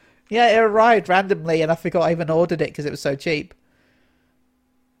 Yeah, it arrived randomly, and I forgot I even ordered it because it was so cheap.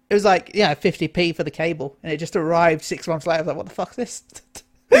 It was like 50p for the cable, and it just arrived 6 months later. I was like, what the fuck is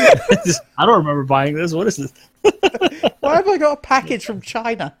this? I don't remember buying this. What is this? Why have I got a package from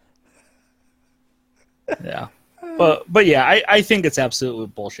China? Yeah. But yeah, I think it's absolutely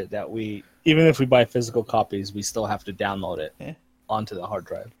bullshit that even if we buy physical copies, we still have to download it onto the hard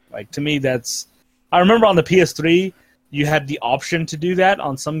drive. Like, to me, I remember on the PS3, you had the option to do that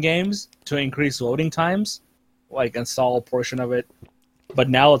on some games to increase loading times, like install a portion of it. But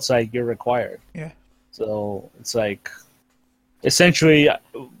now it's like you're required. Yeah. So it's like, essentially,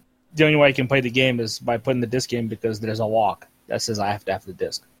 the only way I can play the game is by putting the disc in because there's a lock that says I have to have the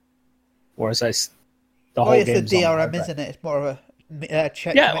disc. Whereas the whole game. It's the DRM, isn't it? It's more of a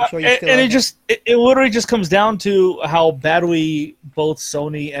check to make sure you still and it literally just comes down to how badly both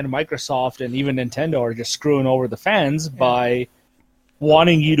Sony and Microsoft and even Nintendo are just screwing over the fans by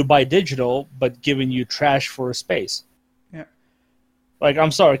wanting you to buy digital but giving you trash for space. Yeah. Like,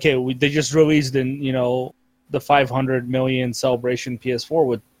 I'm sorry, okay, they just released the 500 million celebration PS4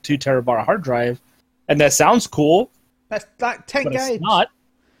 with 2 terabyte hard drive, and that sounds cool. That's like 10 games. It's not.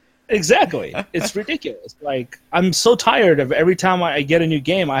 Exactly. It's ridiculous. Like, I'm so tired of every time I get a new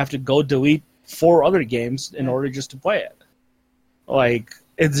game, I have to go delete 4 other games in order just to play it. Like,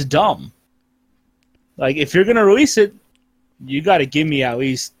 it's dumb. Like, if you're going to release it, you got to give me at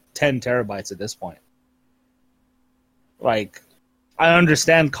least 10 terabytes at this point. Like, I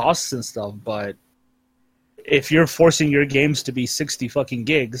understand costs and stuff, but if you're forcing your games to be 60 fucking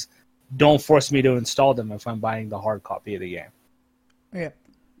gigs, don't force me to install them if I'm buying the hard copy of the game. Yeah.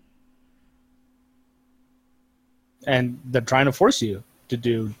 And they're trying to force you to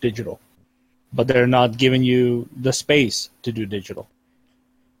do digital, but they're not giving you the space to do digital.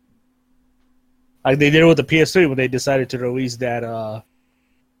 Like they did with the PS3 when they decided to release that,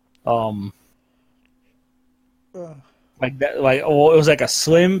 like that, it was like a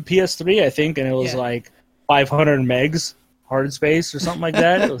slim PS3, I think, and it was like 500 megs hard space or something like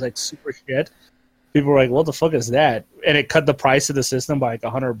that. It was like super shit. People were like, "What the fuck is that?" And it cut the price of the system by like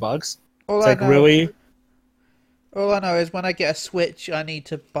 $100. It's like, really? All I know is when I get a Switch, I need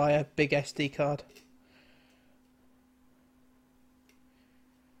to buy a big SD card.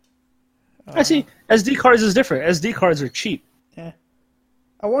 I see. SD cards is different. SD cards are cheap. Yeah.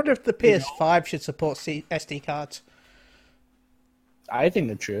 I wonder if the PS5 should support SD cards. I think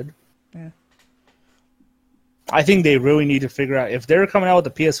it should. Yeah. I think they really need to figure out if they're coming out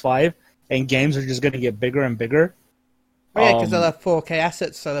with the PS5 and games are just going to get bigger and bigger. Oh, yeah, because they'll have 4K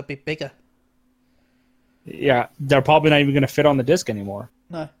assets, so they'll be bigger. Yeah, they're probably not even going to fit on the disc anymore.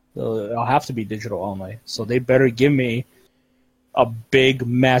 No. They'll have to be digital only. So they better give me a big,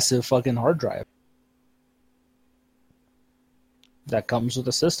 massive fucking hard drive that comes with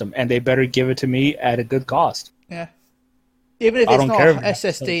the system. And they better give it to me at a good cost. Yeah. Even if it's not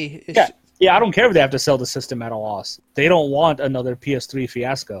SSD. Yeah, I don't care if they have to sell the system at a loss. They don't want another PS3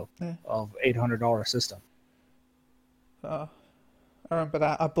 fiasco of $800 system. I remember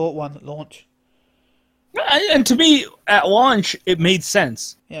that. I bought one at launch. And to me, at launch, it made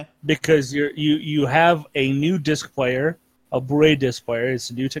sense. Yeah. Because you have a new disc player, a Blu-ray disc player.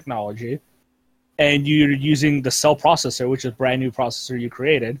 It's a new technology. And you're using the cell processor, which is a brand new processor you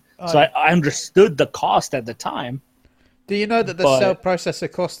created. So I understood the cost at the time. Do you know that the cell processor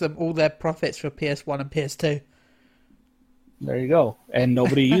cost them all their profits for PS1 and PS2? There you go. And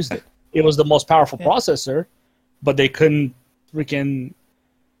nobody used it. It was the most powerful processor, but they couldn't freaking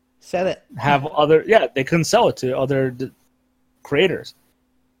sell it. They couldn't sell it to other creators.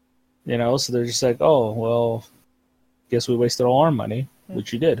 So they're just like, oh, well, guess we wasted all our money,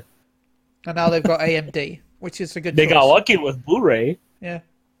 which you did. And now they've got AMD, which is a good They choice. got lucky with Blu-ray. Yeah.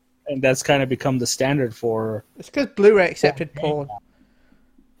 And that's kind of become the standard for... It's because Blu-ray accepted porn.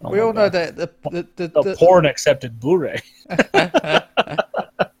 We all know that the porn accepted Blu-ray.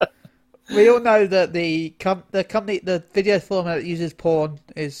 We all know that the video format that uses porn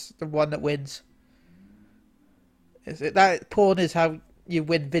is the one that wins. That porn is how you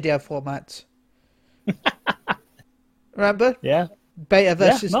win video formats. Remember? Yeah. Beta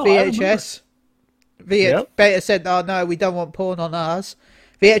versus VHS. Beta said, "Oh no, we don't want porn on ours."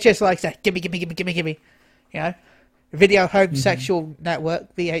 VHS likes that. Gimme. Video Home Sexual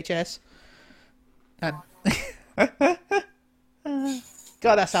Network, VHS. And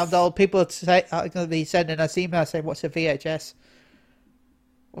God, that sounds old. People are going to be sending us emails saying, "What's a VHS?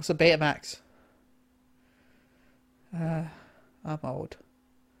 What's a Betamax?" I'm old.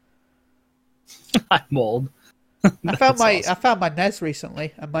 I'm old. I found my NES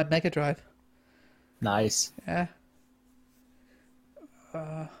recently and my Mega Drive. Nice. Yeah.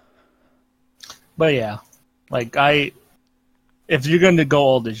 But yeah, like I If you're going to go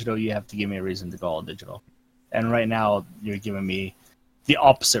all digital, you have to give me a reason to go all digital. And right now, you're giving me the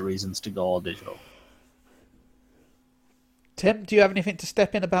opposite reasons to go all digital. Tim, do you have anything to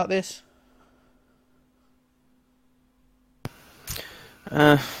step in about this?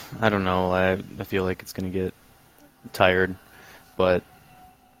 I don't know. I feel like it's going to get tired, but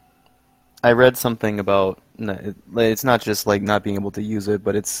I read something about it's not just like not being able to use it,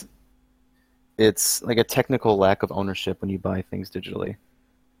 but it's like a technical lack of ownership when you buy things digitally.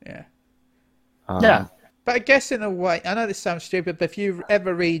 Yeah. Yeah. But I guess in a way, I know this sounds stupid, but if you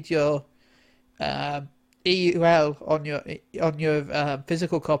ever read your EUL on your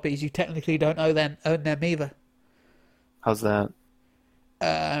physical copies, you technically don't own them either. How's that?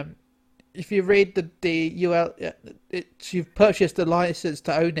 If you read the UL, you've purchased the license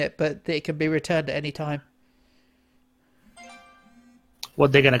to own it, but it can be returned at any time.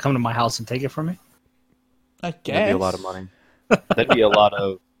 What, they're going to come to my house and take it from me? I guess. That'd be a lot of money. That'd be a lot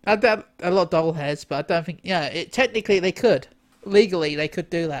of... I'd have a lot of doll heads, but I don't think... Yeah, technically they could. Legally, they could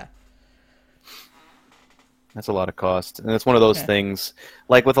do that. That's a lot of cost. And it's one of those things,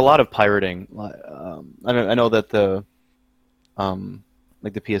 like with a lot of pirating, I know that the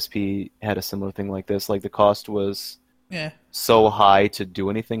PSP had a similar thing like this. Like the cost was so high to do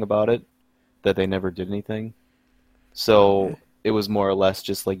anything about it that they never did anything. So it was more or less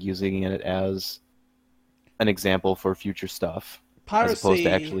just like using it as an example for future stuff, as opposed to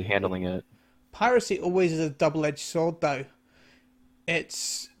actually handling it. Piracy always is a double-edged sword, though.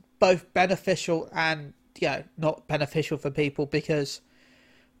 It's both beneficial and not beneficial for people, because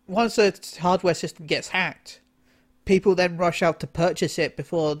once a hardware system gets hacked, people then rush out to purchase it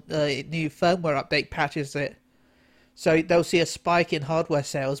before the new firmware update patches it. So they'll see a spike in hardware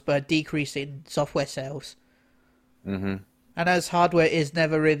sales, but a decrease in software sales. Mm-hmm. And as hardware is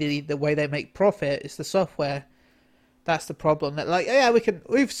never really the way they make profit, it's the software. That's the problem. That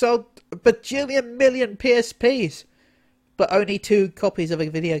we've sold a bajillion million PSPs, but only 2 copies of a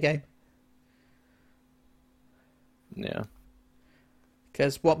video game. Yeah.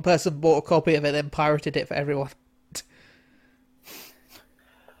 Because one person bought a copy of it, then pirated it for everyone.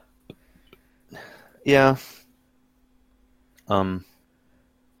 Yeah. I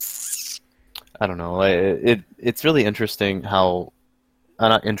don't know. It's really interesting how,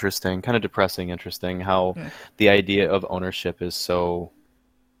 not interesting, kind of depressing interesting how the idea of ownership is so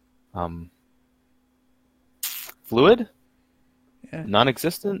fluid,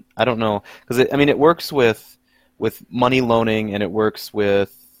 non-existent. I don't know, because it works with money loaning, and it works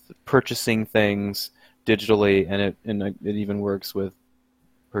with purchasing things digitally, and it even works with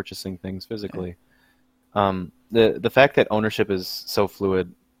purchasing things physically. The fact that ownership is so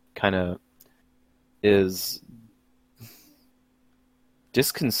fluid kind of is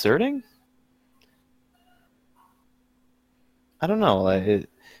disconcerting. I don't know. It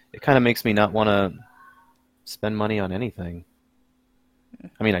kind of makes me not want to spend money on anything.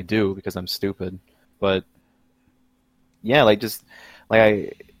 I mean, I do because I'm stupid, but yeah, I guess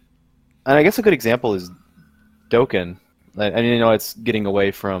a good example is Dokkan. It's getting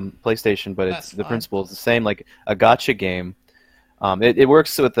away from PlayStation, but the principle is the same. Like a gacha game, it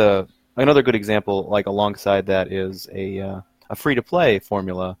works with another good example. Like alongside that is a free-to-play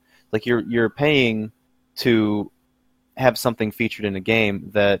formula. Like you're paying to have something featured in a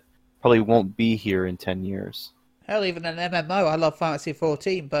game that probably won't be here in 10 years. Hell, even an MMO. I love Fantasy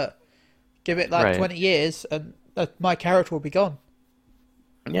 14, but give it 20 years and my character will be gone.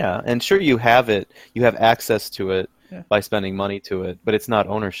 Yeah, and sure you have it. You have access to it by spending money to it, but it's not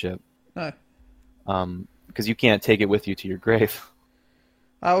ownership. No. Because you can't take it with you to your grave.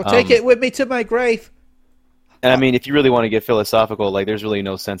 I will take it with me to my grave. And I mean, if you really want to get philosophical, there's really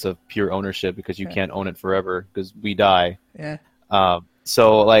no sense of pure ownership because you can't own it forever because we die. Yeah.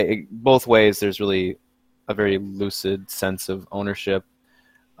 So, both ways, there's really a very lucid sense of ownership.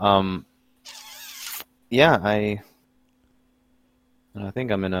 I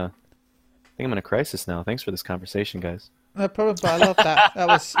think I'm in a crisis now. Thanks for this conversation, guys. No problem, but I love that.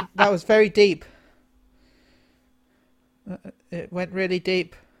 That was very deep. It went really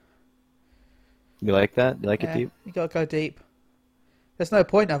deep. You like that? You like it deep? You gotta go deep. There's no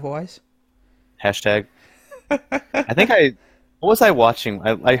point otherwise. Hashtag. What was I watching?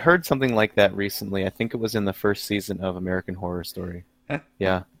 I heard something like that recently. I think it was in the first season of American Horror Story.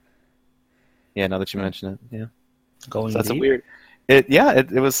 Yeah. Yeah, now that you mention it. Yeah. Going that's deep? a weird...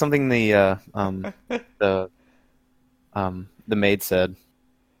 It was something the maid said.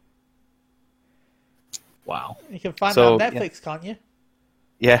 Wow. You can find it on Netflix, can't you?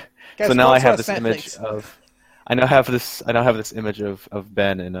 Yeah. So now I have this image of I now have this image of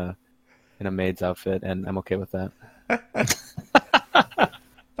Ben in a maid's outfit, and I'm okay with that.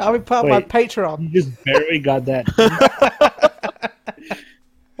 That'll be part of my Patreon. You just barely got that.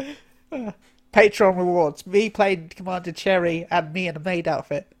 Patreon rewards. Me playing Commander Cherry and me in a maid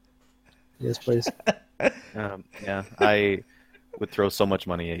outfit. Yes, please. Yeah, I would throw so much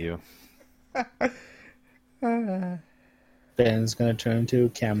money at you. Ben's gonna turn into a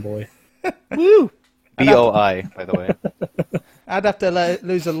camboy. Woo! BOI, by the way. I'd have to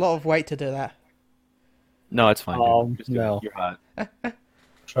lose a lot of weight to do that. No, it's fine. No. You're hot.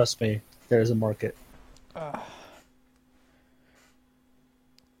 Trust me, there's a market.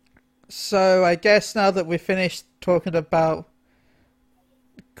 So I guess now that we've finished talking about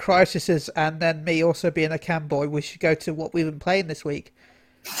crises and then me also being a camboy, we should go to what we've been playing this week.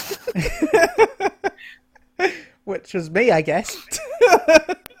 Which was me, I guess.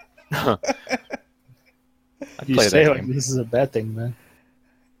 You say like this is a bad thing, man.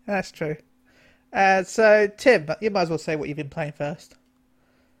 That's true. So, Tim, you might as well say what you've been playing first.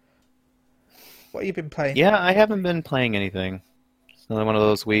 What have you been playing? Yeah, I haven't been playing anything. It's another one of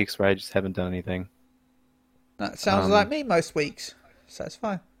those weeks where I just haven't done anything. That sounds like me most weeks, so it's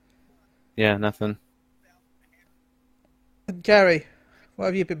fine. Yeah, nothing. And Gary, what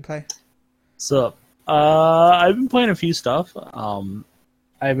have you been playing? So, I've been playing a few stuff.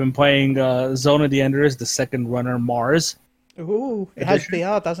 I've been playing Zone of the Enders, the second runner Mars. Ooh, it has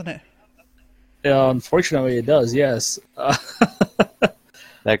VR, doesn't it? Unfortunately, it does, yes.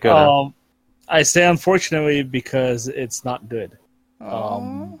 That good, huh? I say unfortunately because it's not good.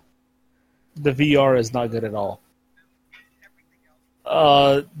 The VR is not good at all.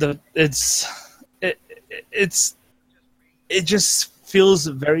 It just feels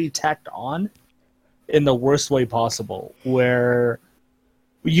very tacked on in the worst way possible. Where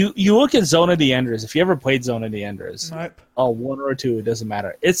you look at Zone of the Enders. If you ever played Zone of the Enders, nope. 1 or 2, it doesn't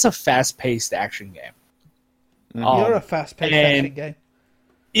matter. It's a fast-paced action game. You're a fast-paced action game.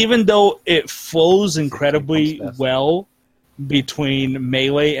 Even though it flows incredibly well between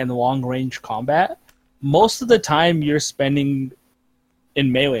melee and long-range combat, most of the time you're spending in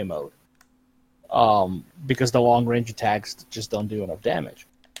melee mode because the long-range attacks just don't do enough damage.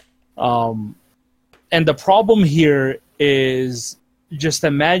 And the problem here is just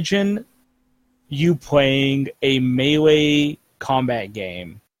imagine you playing a melee combat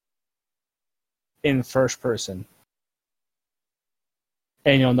game in first person.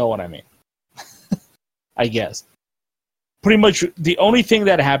 And you'll know what I mean. I guess. Pretty much the only thing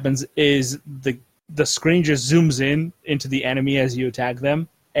that happens is the screen just zooms in into the enemy as you attack them,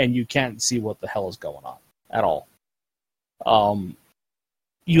 and you can't see what the hell is going on at all.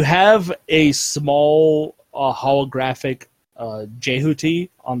 You have a small holographic Jehuti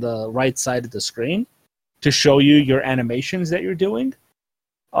on the right side of the screen to show you your animations that you're doing.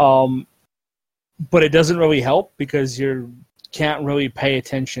 But it doesn't really help because you can't really pay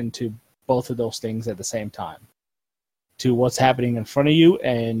attention to both of those things at the same time. To what's happening in front of you,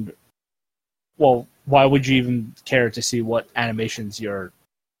 and, well, why would you even care to see what animations your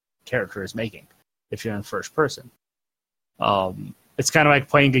character is making if you're in first person? It's kind of like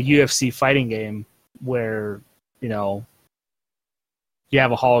playing a UFC fighting game where, you know, you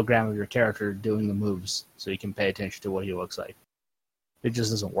have a hologram of your character doing the moves so you can pay attention to what he looks like. It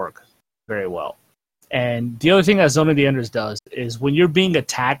just doesn't work very well. And the other thing that Zone of the Enders does is when you're being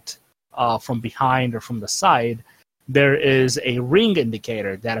attacked from behind or from the side, there is a ring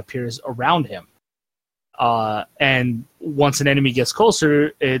indicator that appears around him. And once an enemy gets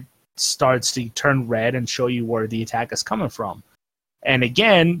closer, it starts to turn red and show you where the attack is coming from. And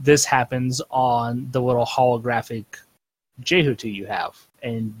again, this happens on the little holographic Jehuti you have.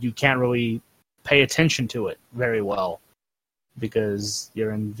 And you can't really pay attention to it very well because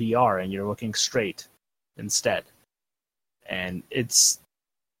you're in VR and you're looking straight instead. And it's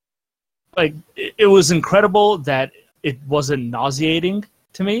like, it was incredible that it wasn't nauseating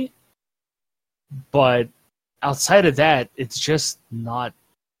to me, but outside of that, it's just not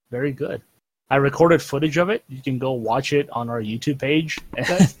very good. I recorded footage of it. You can go watch it on our YouTube page and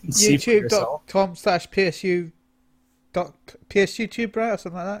see for yourself. YouTube.com/PSUtube, right? Or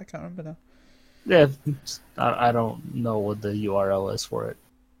something like that. I can't remember now. Yeah, I don't know what the URL is for it.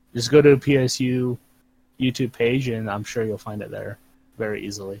 Just go to PSU YouTube page, and I'm sure you'll find it there very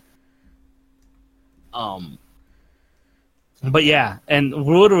easily. But yeah, and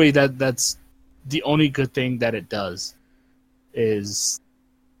literally that's the only good thing that it does is,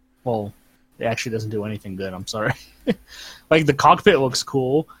 well, it actually doesn't do anything good, I'm sorry. Like, the cockpit looks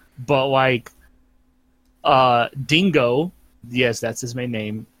cool, but like Dingo, yes, that's his main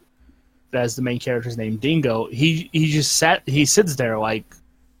name. That's the main character's name, Dingo. He sits there like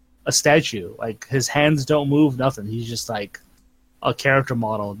a statue. Like, his hands don't move, nothing. He's just like a character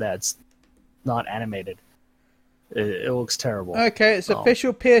model that's not animated. It looks terrible. Okay, it's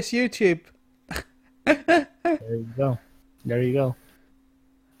official PS YouTube. There you go. There you go.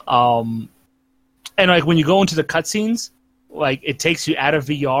 And like when you go into the cutscenes, like it takes you out of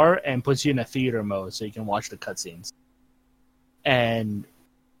VR and puts you in a theater mode so you can watch the cutscenes. And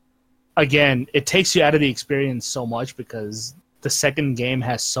again, it takes you out of the experience so much because the second game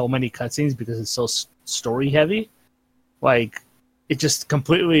has so many cutscenes because it's so story heavy. Like, it just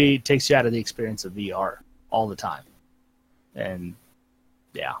completely takes you out of the experience of VR all the time. And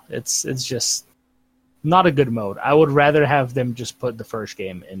yeah, it's just not a good mode. I would rather have them just put the first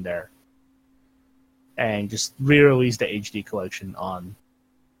game in there and just re-release the HD collection on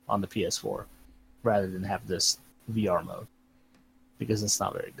the PS4 rather than have this VR mode because it's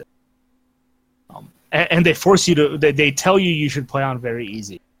not very good. And they force you to. They tell you should play on very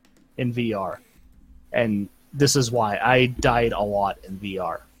easy in VR, and this is why I died a lot in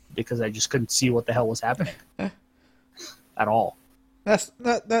VR because I just couldn't see what the hell was happening at all.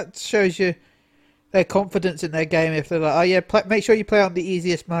 That shows you their confidence in their game. If they're like, oh yeah, make sure you play on the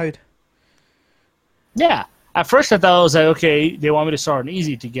easiest mode. Yeah, at first I thought I was like, okay, they want me to start on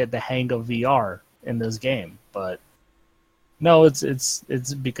easy to get the hang of VR in this game, but no, it's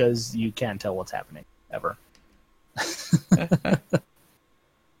because you can't tell what's happening ever.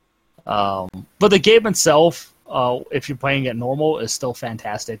 But the game itself, if you're playing it normal, is still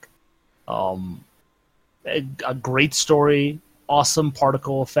fantastic. A great story, awesome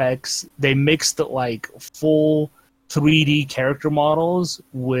particle effects. They mixed like full 3D character models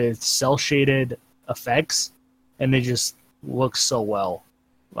with cel-shaded effects, and they just look so well.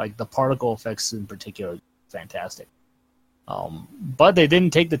 Like the particle effects in particular, fantastic. But they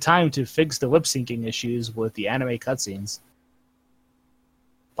didn't take the time to fix the lip syncing issues with the anime cutscenes.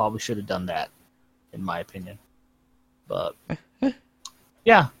 Probably should have done that, in my opinion. But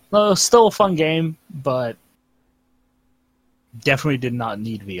yeah, still a fun game, but definitely did not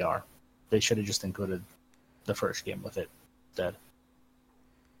need VR. They should have just included the first game with it instead.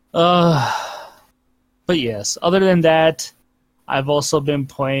 But yes, other than that, I've also been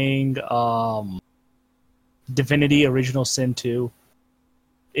playing Divinity Original Sin 2.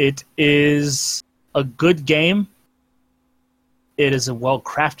 It is a good game. It is a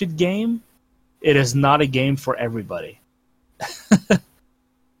well-crafted game. It is not a game for everybody.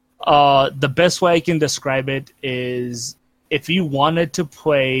 The best way I can describe it is if you wanted to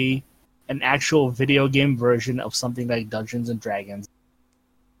play an actual video game version of something like Dungeons and Dragons,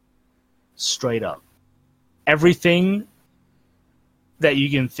 straight up. Everything that you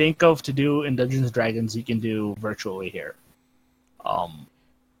can think of to do in Dungeons and Dragons, you can do virtually here.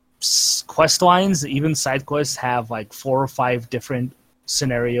 Quest lines, even side quests, have like 4 or 5 different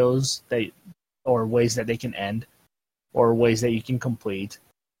scenarios or ways that they can end, or ways that you can complete.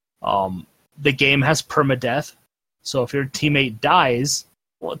 The game has permadeath, so if your teammate dies,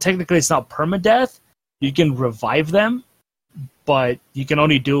 well, technically it's not permadeath. You can revive them, but you can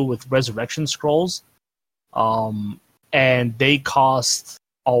only do it with resurrection scrolls. And they cost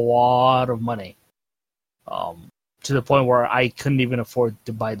a lot of money, to the point where I couldn't even afford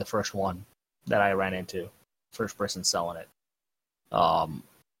to buy the first one that I ran into, first person selling it.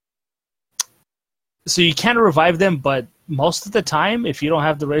 So you can revive them, but most of the time, if you don't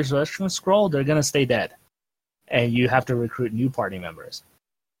have the resurrection scroll, they're going to stay dead. And you have to recruit new party members.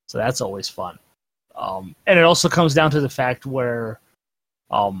 So that's always fun. And it also comes down to the fact where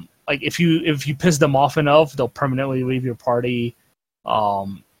like if you piss them off enough, they'll permanently leave your party.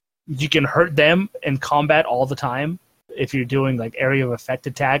 You can hurt them in combat all the time if you're doing like area of effect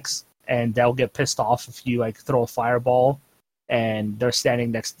attacks, and they'll get pissed off if you like throw a fireball and they're standing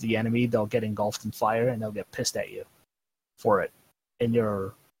next to the enemy. They'll get engulfed in fire and they'll get pissed at you for it, and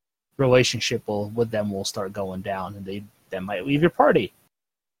your relationship with them will start going down, and they might leave your party.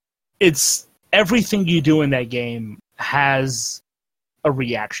 It's everything you do in that game has a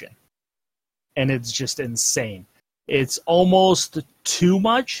reaction, and it's just insane. It's almost too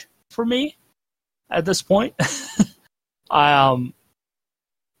much for me at this point. I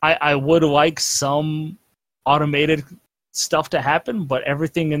would like some automated stuff to happen, but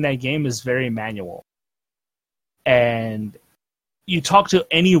everything in that game is very manual. And you talk to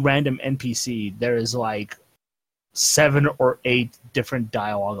any random NPC, there is like 7 or 8 different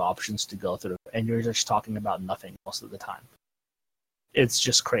dialogue options to go through, and you're just talking about nothing most of the time. It's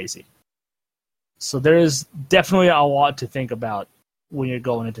just crazy. So there is definitely a lot to think about when you're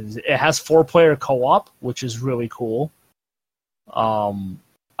going into this. It has 4-player co-op, which is really cool.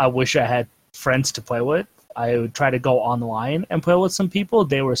 I wish I had friends to play with. I would try to go online and play with some people.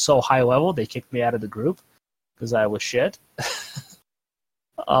 They were so high level, they kicked me out of the group because I was shit.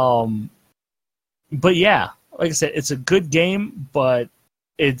 But yeah, like I said, it's a good game, but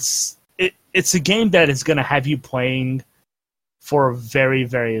it's a game that is going to have you playing for a very,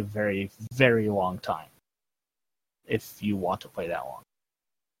 very, very, very long time if you want to play that long.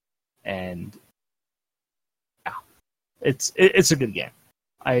 And yeah, it's a good game.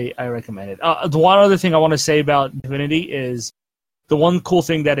 I recommend it. The one other thing I want to say about Divinity is the one cool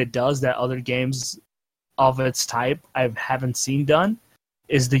thing that it does that other games of its type I haven't seen done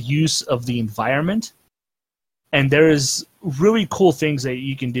is the use of the environment. And there's really cool things that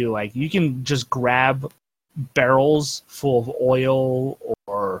you can do. Like, you can just grab barrels full of oil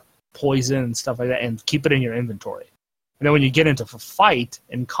or poison and stuff like that and keep it in your inventory. And then when you get into a fight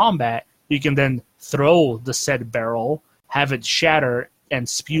in combat, you can then throw the said barrel, have it shatter, and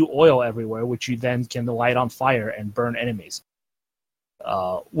spew oil everywhere, which you then can light on fire and burn enemies,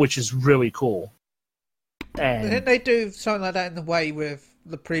 which is really cool. And didn't they do something like that in the way with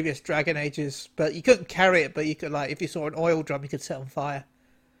the previous Dragon Ages? But you couldn't carry it, but you could, like, if you saw an oil drum, you could set on fire.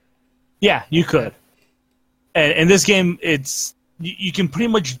 Yeah, you could. And in this game, it's you can pretty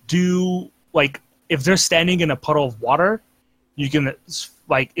much do, like, if they're standing in a puddle of water, you can,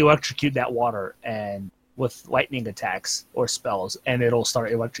 like, electrocute that water and with lightning attacks or spells, and it'll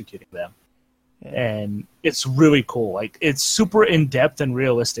start electrocuting them. Yeah. And it's really cool. Like, it's super in-depth and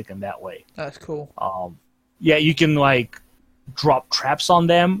realistic in that way. That's cool. Yeah, you can, like, drop traps on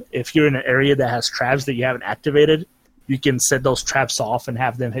them. If you're in an area that has traps that you haven't activated, you can set those traps off and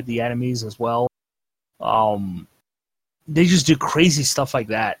have them hit the enemies as well. They just do crazy stuff like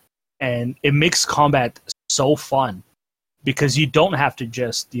that. And it makes combat so fun because you don't have to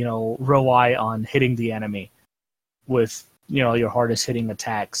just, rely on hitting the enemy with, your hardest hitting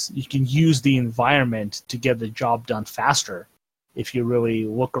attacks. You can use the environment to get the job done faster if you really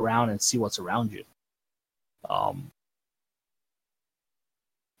look around and see what's around you.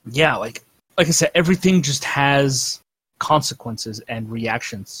 Yeah, like I said, everything just has consequences and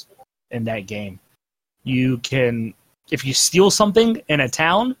reactions in that game. You can, if you steal something in a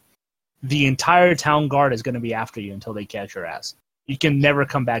town, the entire town guard is going to be after you until they catch your ass. You can never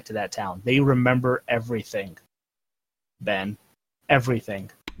come back to that town. They remember everything, Ben. Everything.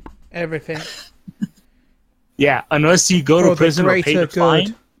 Everything. Yeah, unless you go to prison or pay the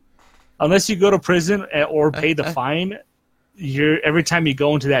fine. Unless you go to prison or pay the fine, every time you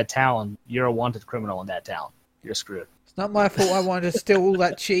go into that town, you're a wanted criminal in that town. You're screwed. It's not my fault I wanted to steal all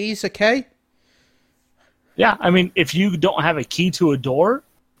that cheese, okay? Yeah, I mean, if you don't have a key to a door,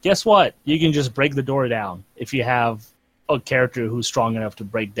 guess what? You can just break the door down if you have a character who's strong enough to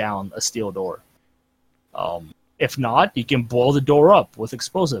break down a steel door. If not, you can blow the door up with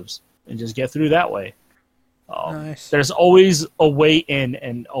explosives and just get through that way. Nice. There's always a way in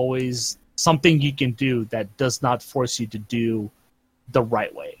and always something you can do that does not force you to do the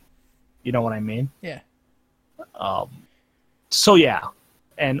right way. You know what I mean? Yeah. So yeah.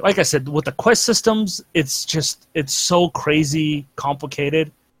 And like I said, with the quest systems, it's so crazy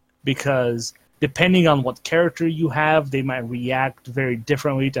complicated because depending on what character you have, they might react very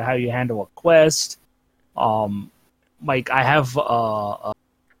differently to how you handle a quest. Like I have a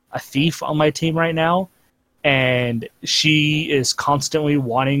thief on my team right now, and she is constantly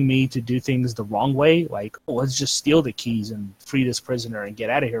wanting me to do things the wrong way. Like, let's just steal the keys and free this prisoner and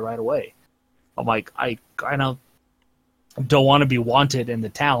get out of here right away. I'm like, I kind of don't want to be wanted in the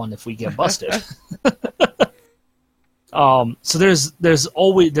town if we get busted. So there's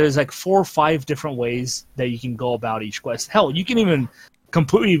like 4 or 5 different ways that you can go about each quest. Hell, you can even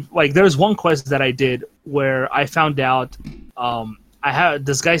completely, like, there's one quest that I did where I found out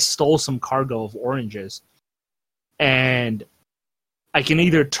this guy stole some cargo of oranges, and I can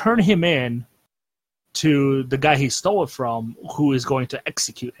either turn him in to the guy he stole it from, who is going to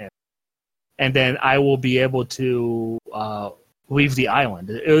execute him, and then I will be able to leave the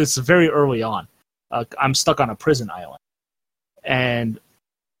island. It was very early on. I'm stuck on a prison island. And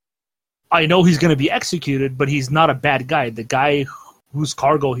I know he's going to be executed, but he's not a bad guy. The guy whose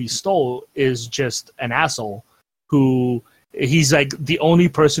cargo he stole is just an asshole he's like the only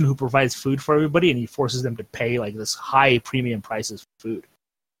person who provides food for everybody, and he forces them to pay like this high premium prices for food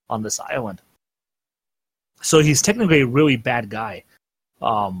on this island. So he's technically a really bad guy.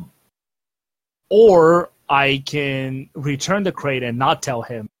 Or I can return the crate and not tell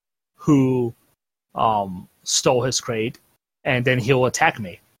him who stole his crate, and then he'll attack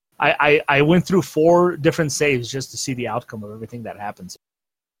me. I went through 4 different saves just to see the outcome of everything that happens.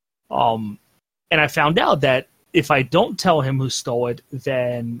 And I found out that if I don't tell him who stole it,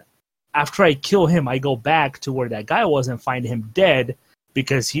 then after I kill him, I go back to where that guy was and find him dead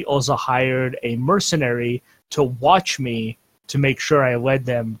because he also hired a mercenary to watch me to make sure I led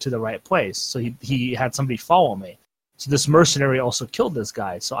them to the right place. So he had somebody follow me. So this mercenary also killed this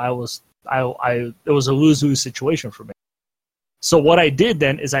guy. So it was a lose-lose situation for me. So what I did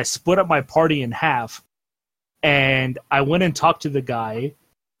then is I split up my party in half, and I went and talked to the guy.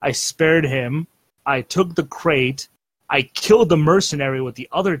 I spared him. I took the crate. I killed the mercenary with the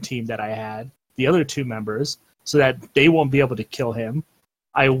other team that I had, the other 2 members, so that they won't be able to kill him.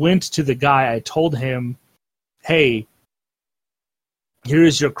 I went to the guy. I told him, hey,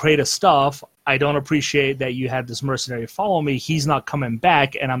 here's your crate of stuff. I don't appreciate that you had this mercenary follow me. He's not coming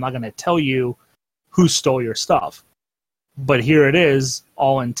back, and I'm not going to tell you who stole your stuff. But here it is,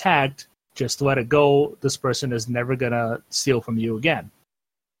 all intact. Just let it go. This person is never going to steal from you again.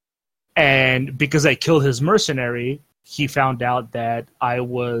 And because I killed his mercenary, he found out that I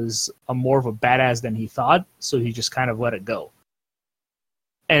was more of a badass than he thought, so he just kind of let it go.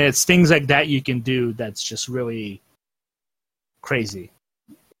 And it's things like that you can do that's just really crazy.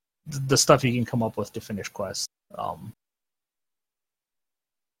 The stuff you can come up with to finish quests.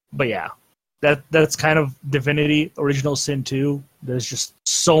 But yeah, that's kind of Divinity Original Sin 2. There's just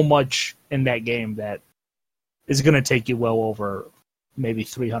so much in that game that is going to take you well over maybe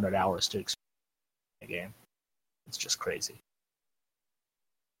 300 hours to experience the game. It's just crazy.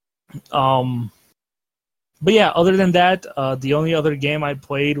 But yeah, other than that, the only other game I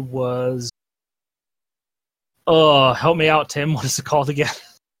played was help me out, Tim. What is it called again?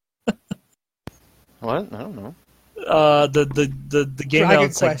 What? I don't know. The game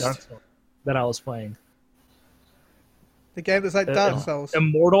that's like Dark Souls that I was playing. The game that's like Dark Souls.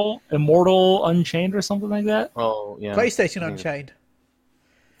 Immortal Unchained or something like that. Oh yeah. PlayStation Unchained.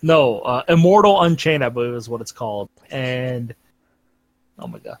 No, Immortal Unchained, I believe is what it's called. And oh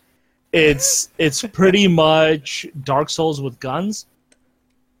my god, it's pretty much Dark Souls with guns.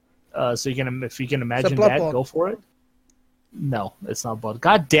 So if you can imagine that, go for it. No, it's not Blood.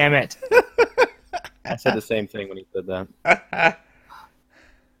 God damn it! I said the same thing when he said that.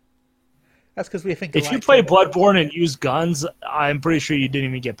 That's because we think. If you play Bloodborne and use guns, I'm pretty sure you didn't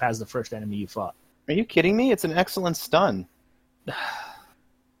even get past the first enemy you fought. Are you kidding me? It's an excellent stun.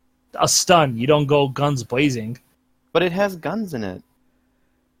 A stun. You don't go guns blazing. But it has guns in it.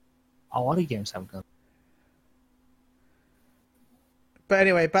 A lot of games have guns. But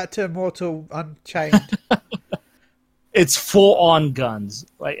anyway, back to Immortal Unchained. It's full-on guns.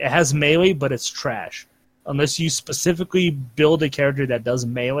 Like, it has melee, but it's trash. Unless you specifically build a character that does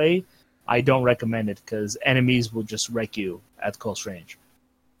melee, I don't recommend it because enemies will just wreck you at close range.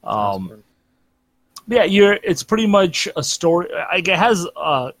 Yeah, it's pretty much a story. Like, it has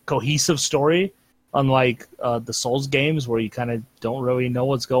a cohesive story, unlike the Souls games where you kind of don't really know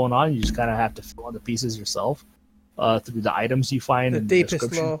what's going on. You just kind of have to fill in the pieces yourself through the items you find in the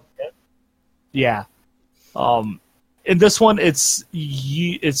deepest lore. Yeah. In this one, it's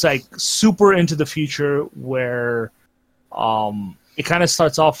like super into the future where it kind of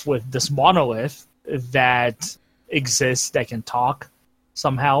starts off with this monolith that exists that can talk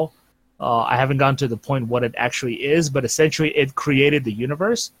somehow. I haven't gotten to the point what it actually is, but essentially it created the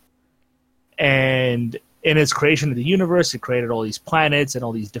universe. And in its creation of the universe, it created all these planets and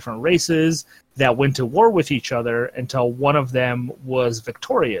all these different races that went to war with each other until one of them was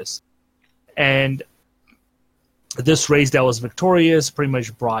victorious. And this race that was victorious pretty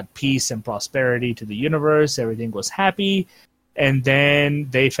much brought peace and prosperity to the universe. Everything was happy. And then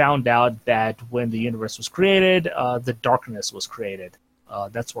they found out that when the universe was created, the darkness was created.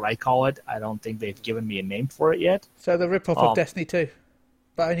 That's what I call it. I don't think they've given me a name for it yet. So the ripoff of Destiny 2.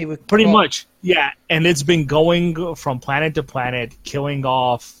 But only with pretty much, yeah. And it's been going from planet to planet, killing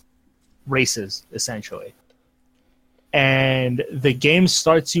off races, essentially. And the game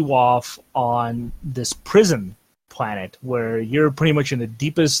starts you off on this prison planet where you're pretty much in the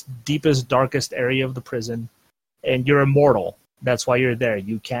deepest, darkest area of the prison, and you're immortal. That's why you're there.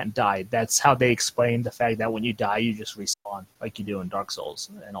 You can't die. That's how they explain the fact that when you die, you just respawn, like you do in Dark Souls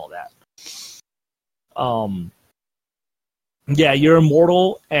and all that. Yeah, you're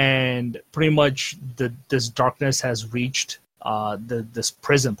immortal, and pretty much this darkness has reached this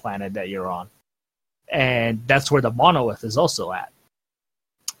prison planet that you're on. And that's where the monolith is also at.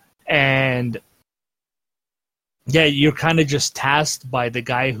 And yeah, you're kind of just tasked by the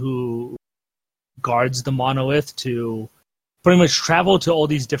guy who guards the monolith to pretty much travel to all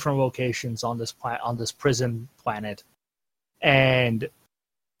these different locations on this prison planet and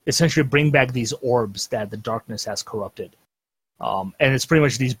essentially bring back these orbs that the darkness has corrupted. And it's pretty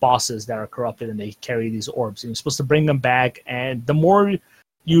much these bosses that are corrupted, and they carry these orbs. And you're supposed to bring them back, and the more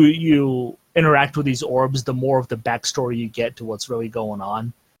you interact with these orbs, the more of the backstory you get to what's really going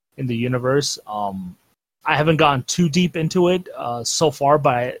on in the universe. I haven't gone too deep into it so far,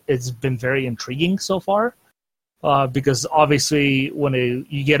 but it's been very intriguing so far. Because obviously, when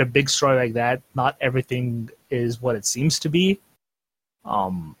you get a big story like that, not everything is what it seems to be.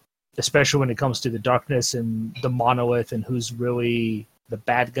 Especially when it comes to the darkness and the monolith and who's really the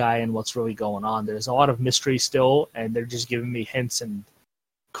bad guy and what's really going on. There's a lot of mystery still, and they're just giving me hints and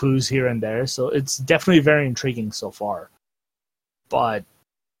clues here and there. So it's definitely very intriguing so far. But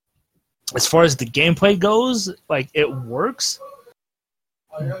as far as the gameplay goes, like, it works,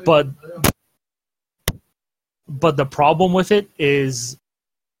 but the problem with it is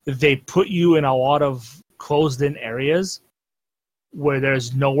they put you in a lot of closed-in areas where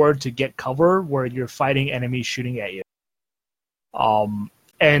there's nowhere to get cover, where you're fighting enemies shooting at you.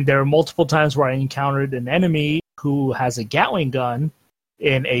 And there are multiple times where I encountered an enemy who has a Gatling gun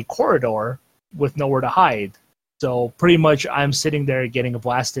in a corridor with nowhere to hide. So pretty much I'm sitting there getting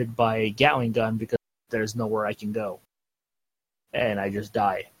blasted by a Gatling gun because there's nowhere I can go. And I just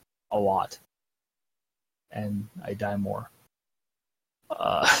die a lot. And I die more.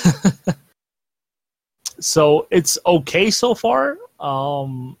 So it's okay so far.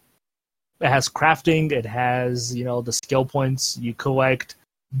 It has crafting. It has, the skill points. You collect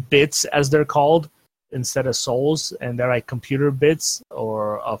bits, as they're called, instead of souls, and they're like computer bits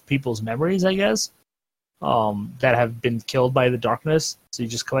or of people's memories, I guess, that have been killed by the darkness. So you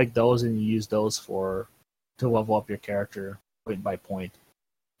just collect those and you use those to level up your character point by point.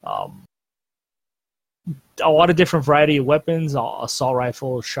 A lot of different variety of weapons: assault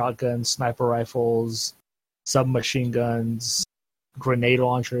rifles, shotguns, sniper rifles, submachine guns, grenade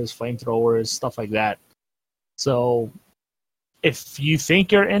launchers, flamethrowers, stuff like that. So if you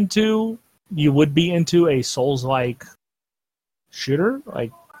think you would be into a Souls-like shooter,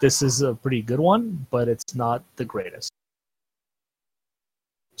 like, this is a pretty good one, but it's not the greatest.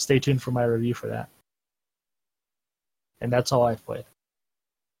 Stay tuned for my review for that. And that's all I've played.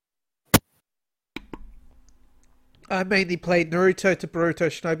 I mainly played Naruto to Boruto,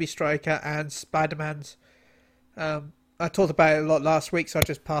 Shinobi Striker, and Spider-Man's. I talked about it a lot last week, so I'll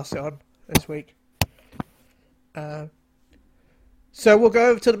just pass it on this week. So we'll go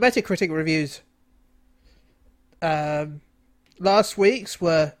over to the Metacritic reviews. Last week's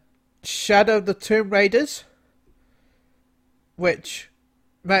were Shadow of the Tomb Raiders, which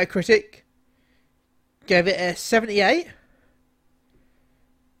Metacritic gave it a 78.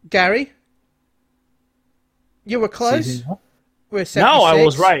 Gary, you were close. We're 76. No, I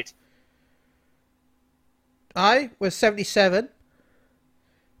was right. I was 77.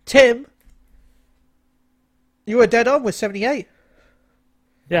 Tim, you were dead on with 78.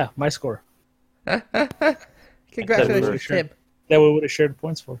 Yeah, my score. Congratulations, Tim. That we would have shared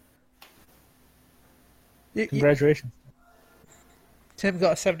points for. Congratulations. Tim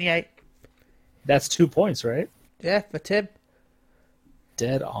got a 78. That's 2 points, right? Yeah, for Tim.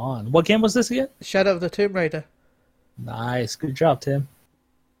 Dead on. What game was this again? Shadow of the Tomb Raider. Nice. Good job, Tim.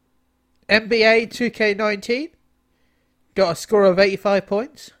 NBA 2K19 got a score of 85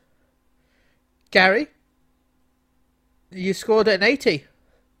 points. Gary, you scored at an 80.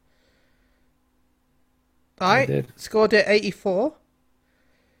 I scored it at 84.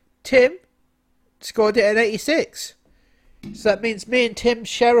 Tim scored it at 86. So that means me and Tim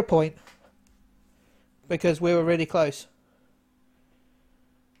share a point because we were really close.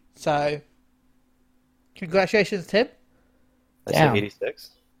 So, congratulations, Tim. I said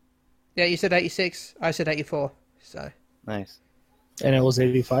 86. Yeah, you said 86. I said 84. So nice. And it was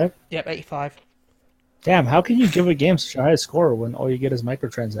 85? Yep, 85. Damn, how can you give a game such a high score when all you get is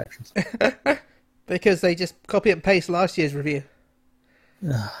microtransactions? Because they just copy and paste last year's review.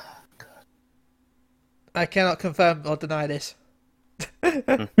 I cannot confirm or deny this.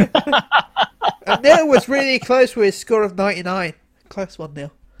 And Neil was really close with his score of 99. Close one,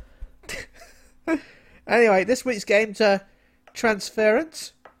 Neil. Anyway, this week's games are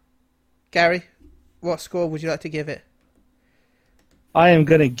Transference. Gary, what score would you like to give it? I am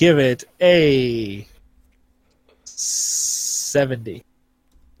going to give it a 70.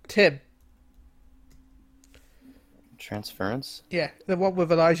 Tim. Transference? Yeah, the one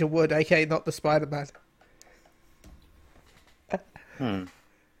with Elijah Wood, aka not the Spider-Man.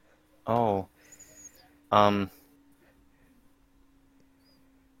 Oh.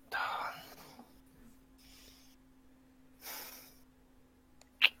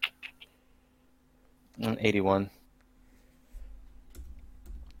 81.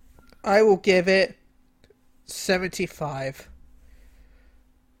 I will give it 75.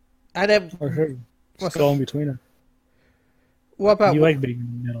 And then Just go in between them. What about you? Like being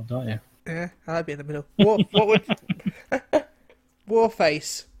in the middle, don't you? Yeah, I like being in the middle. What would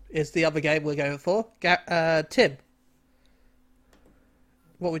Warface is the other game we're going for? Tim,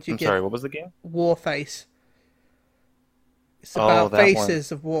 what would you give? Sorry, what was the game? Warface. It's about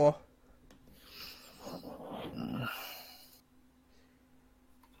faces of war.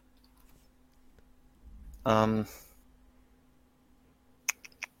 I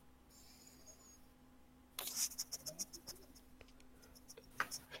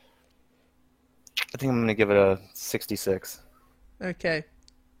think I'm going to give it a 66. Okay.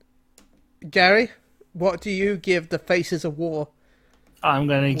 Gary, what do you give the Faces of War? I'm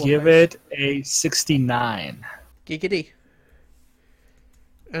going to give it a 69. Giggity.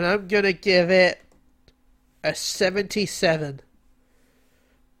 And I'm going to give it a 77.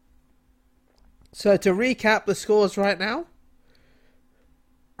 So to recap the scores right now,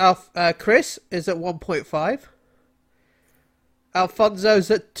 Chris is at 1.5. Alfonso's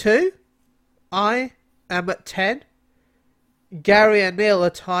at 2. I am at 10. Gary and Neil are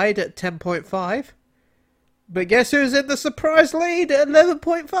tied at 10.5. But guess who's in the surprise lead at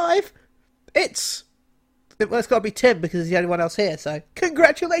 11.5? It's got to be Tim because he's the only one else here. So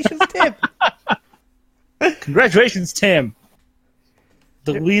congratulations, Tim. Congratulations, Tim.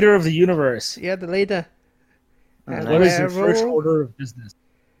 The leader of the universe. Yeah, the leader. And what is your first order of business?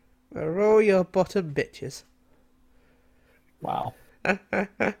 Roll your bottom bitches. Wow.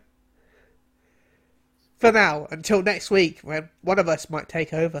 For now, until next week, when one of us might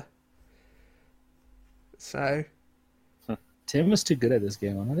take over. So. Tim was too good at this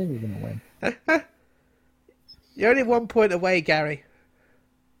game. I don't think we're going to win. You're only 1 point away, Gary.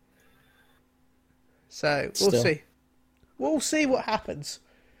 So, we'll see. We'll see what happens.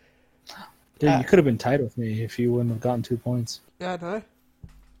 Dude, you could have been tied with me if you wouldn't have gotten 2 points. Yeah, I know.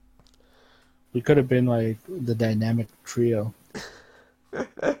 We could have been like the dynamic trio.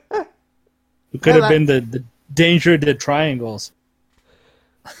 We could have been the danger of the triangles.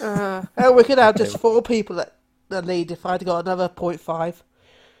 We could have just 4 people at the lead if I'd got another 0.5.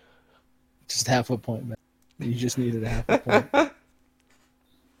 Just half a point, man. You just needed a half a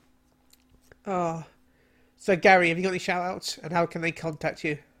point. So, Gary, have you got any shout-outs? And how can they contact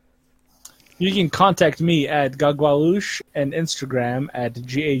you? You can contact me at Gagwalush and Instagram at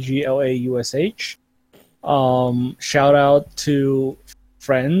GAGLAUSH. Shout out to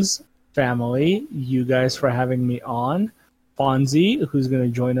friends, family, you guys for having me on. Fonzie, who's going to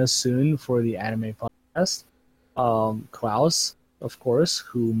join us soon for the anime podcast. Klaus, of course,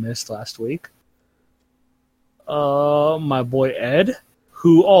 who missed last week. My boy Ed,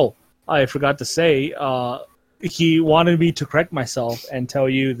 who, I forgot to say, he wanted me to correct myself and tell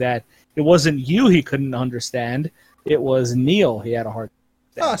you that it wasn't you he couldn't understand. It was Neil he had a hard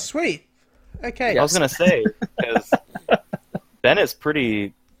time. Oh, sweet. Okay. I was going to say, because Ben is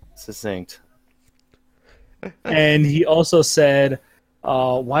pretty succinct. And he also said,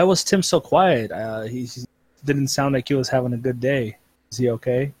 why was Tim so quiet? He didn't sound like he was having a good day. Is he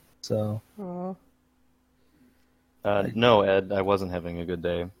okay? So. No, Ed, I wasn't having a good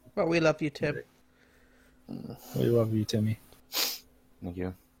day. Well, we love you, Tim. We love you, Timmy. Thank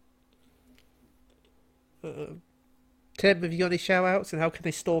you. Tim, have you got any shout-outs, and how can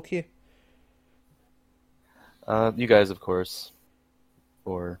they stalk you? You guys, of course,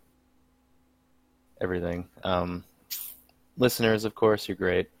 for everything. Listeners, of course, you're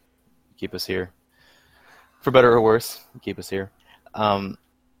great. You keep us here. For better or worse, you keep us here. Fonzie,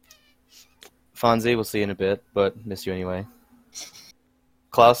 we'll see you in a bit, but miss you anyway.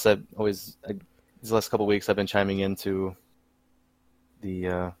 Klaus, these last couple weeks I've been chiming into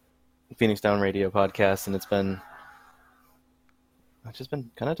the Phoenix Down Radio podcast, and it's just been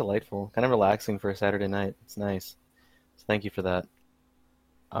kind of delightful, kind of relaxing for a Saturday night. It's nice. So thank you for that.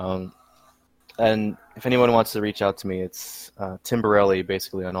 And if anyone wants to reach out to me, it's Tim Borelli,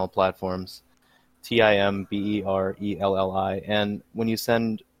 basically on all platforms. TimBerelli. And when you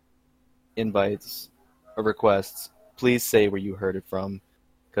send invites or requests, please say where you heard it from,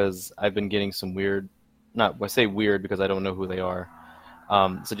 because I've been getting some weird, I say weird because I don't know who they are.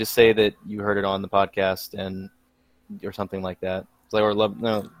 So just say that you heard it on the podcast or something like that.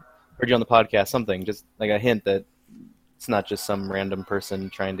 Heard you on the podcast, something, just like a hint that it's not just some random person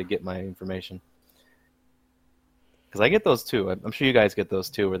trying to get my information. Because I get those too. I'm sure you guys get those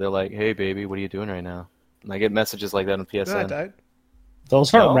too, where they're like, "Hey, baby, what are you doing right now?" And I get messages like that on PSN. No, I don't.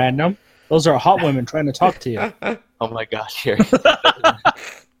 Those aren't random. Those are hot women trying to talk to you. Oh my gosh, Gary.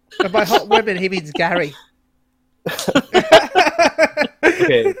 And by hot women, he means Gary. Okay,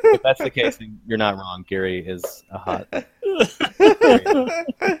 if that's the case, then you're not wrong. Gary is a hot.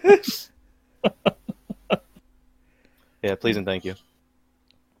 Yeah, please and thank you.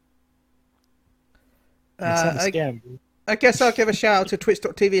 I guess I'll give a shout out to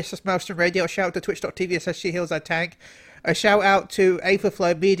twitch.tv/Maelstrom Radio, a shout out to twitch.tv/SheHeals a shout out to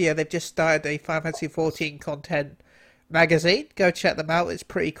Aetherflow Media. They've just started a Final Fantasy 14 content magazine. Go check them out, it's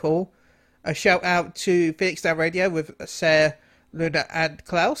pretty cool. A shout out to Phoenix Down Radio with Sarah, Luna and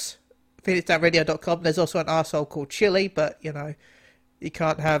Klaus. PhoenixDownRadio.com. There's also an arsehole called Chili, but you know, you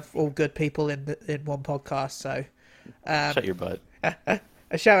can't have all good people in one podcast, so shut your butt.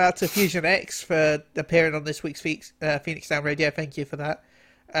 A shout out to Fusion X for appearing on this week's Phoenix Down Radio. Thank you for that.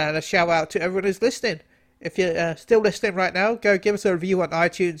 And a shout out to everyone who's listening. If you're still listening right now, go give us a review on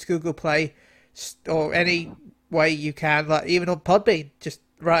iTunes, Google Play, or any way you can. Like even on Podbean, just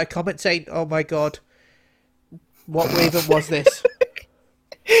write a comment saying, "Oh my god, what even was this?"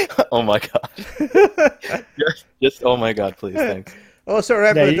 Oh my god. just oh my god, please, thanks. Also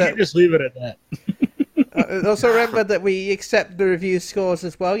remember you can just leave it at that. Also remember that we accept the review scores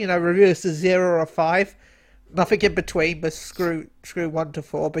as well. You know, reviews to 0 or 5, nothing in between. But screw 1 to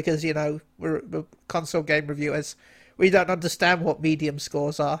 4 because you know we're console game reviewers. We don't understand what medium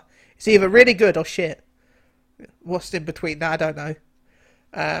scores are. It's either really good or shit. What's in between that? I don't know.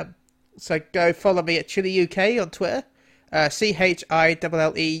 So go follow me at Chili UK on Twitter,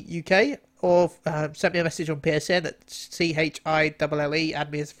 CHILLE UK, or send me a message on PSN at CHILLE.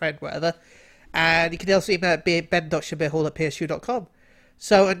 Add me as a friend, whatever. And you can also email at ben.shabirhall@psu.com.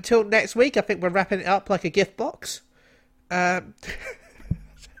 So until next week, I think we're wrapping it up like a gift box. I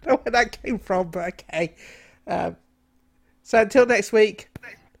don't know where that came from, but okay. So until next week,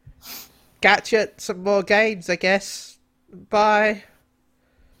 Gadget, some more games, I guess. Bye.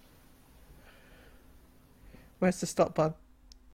 Where's the stop button?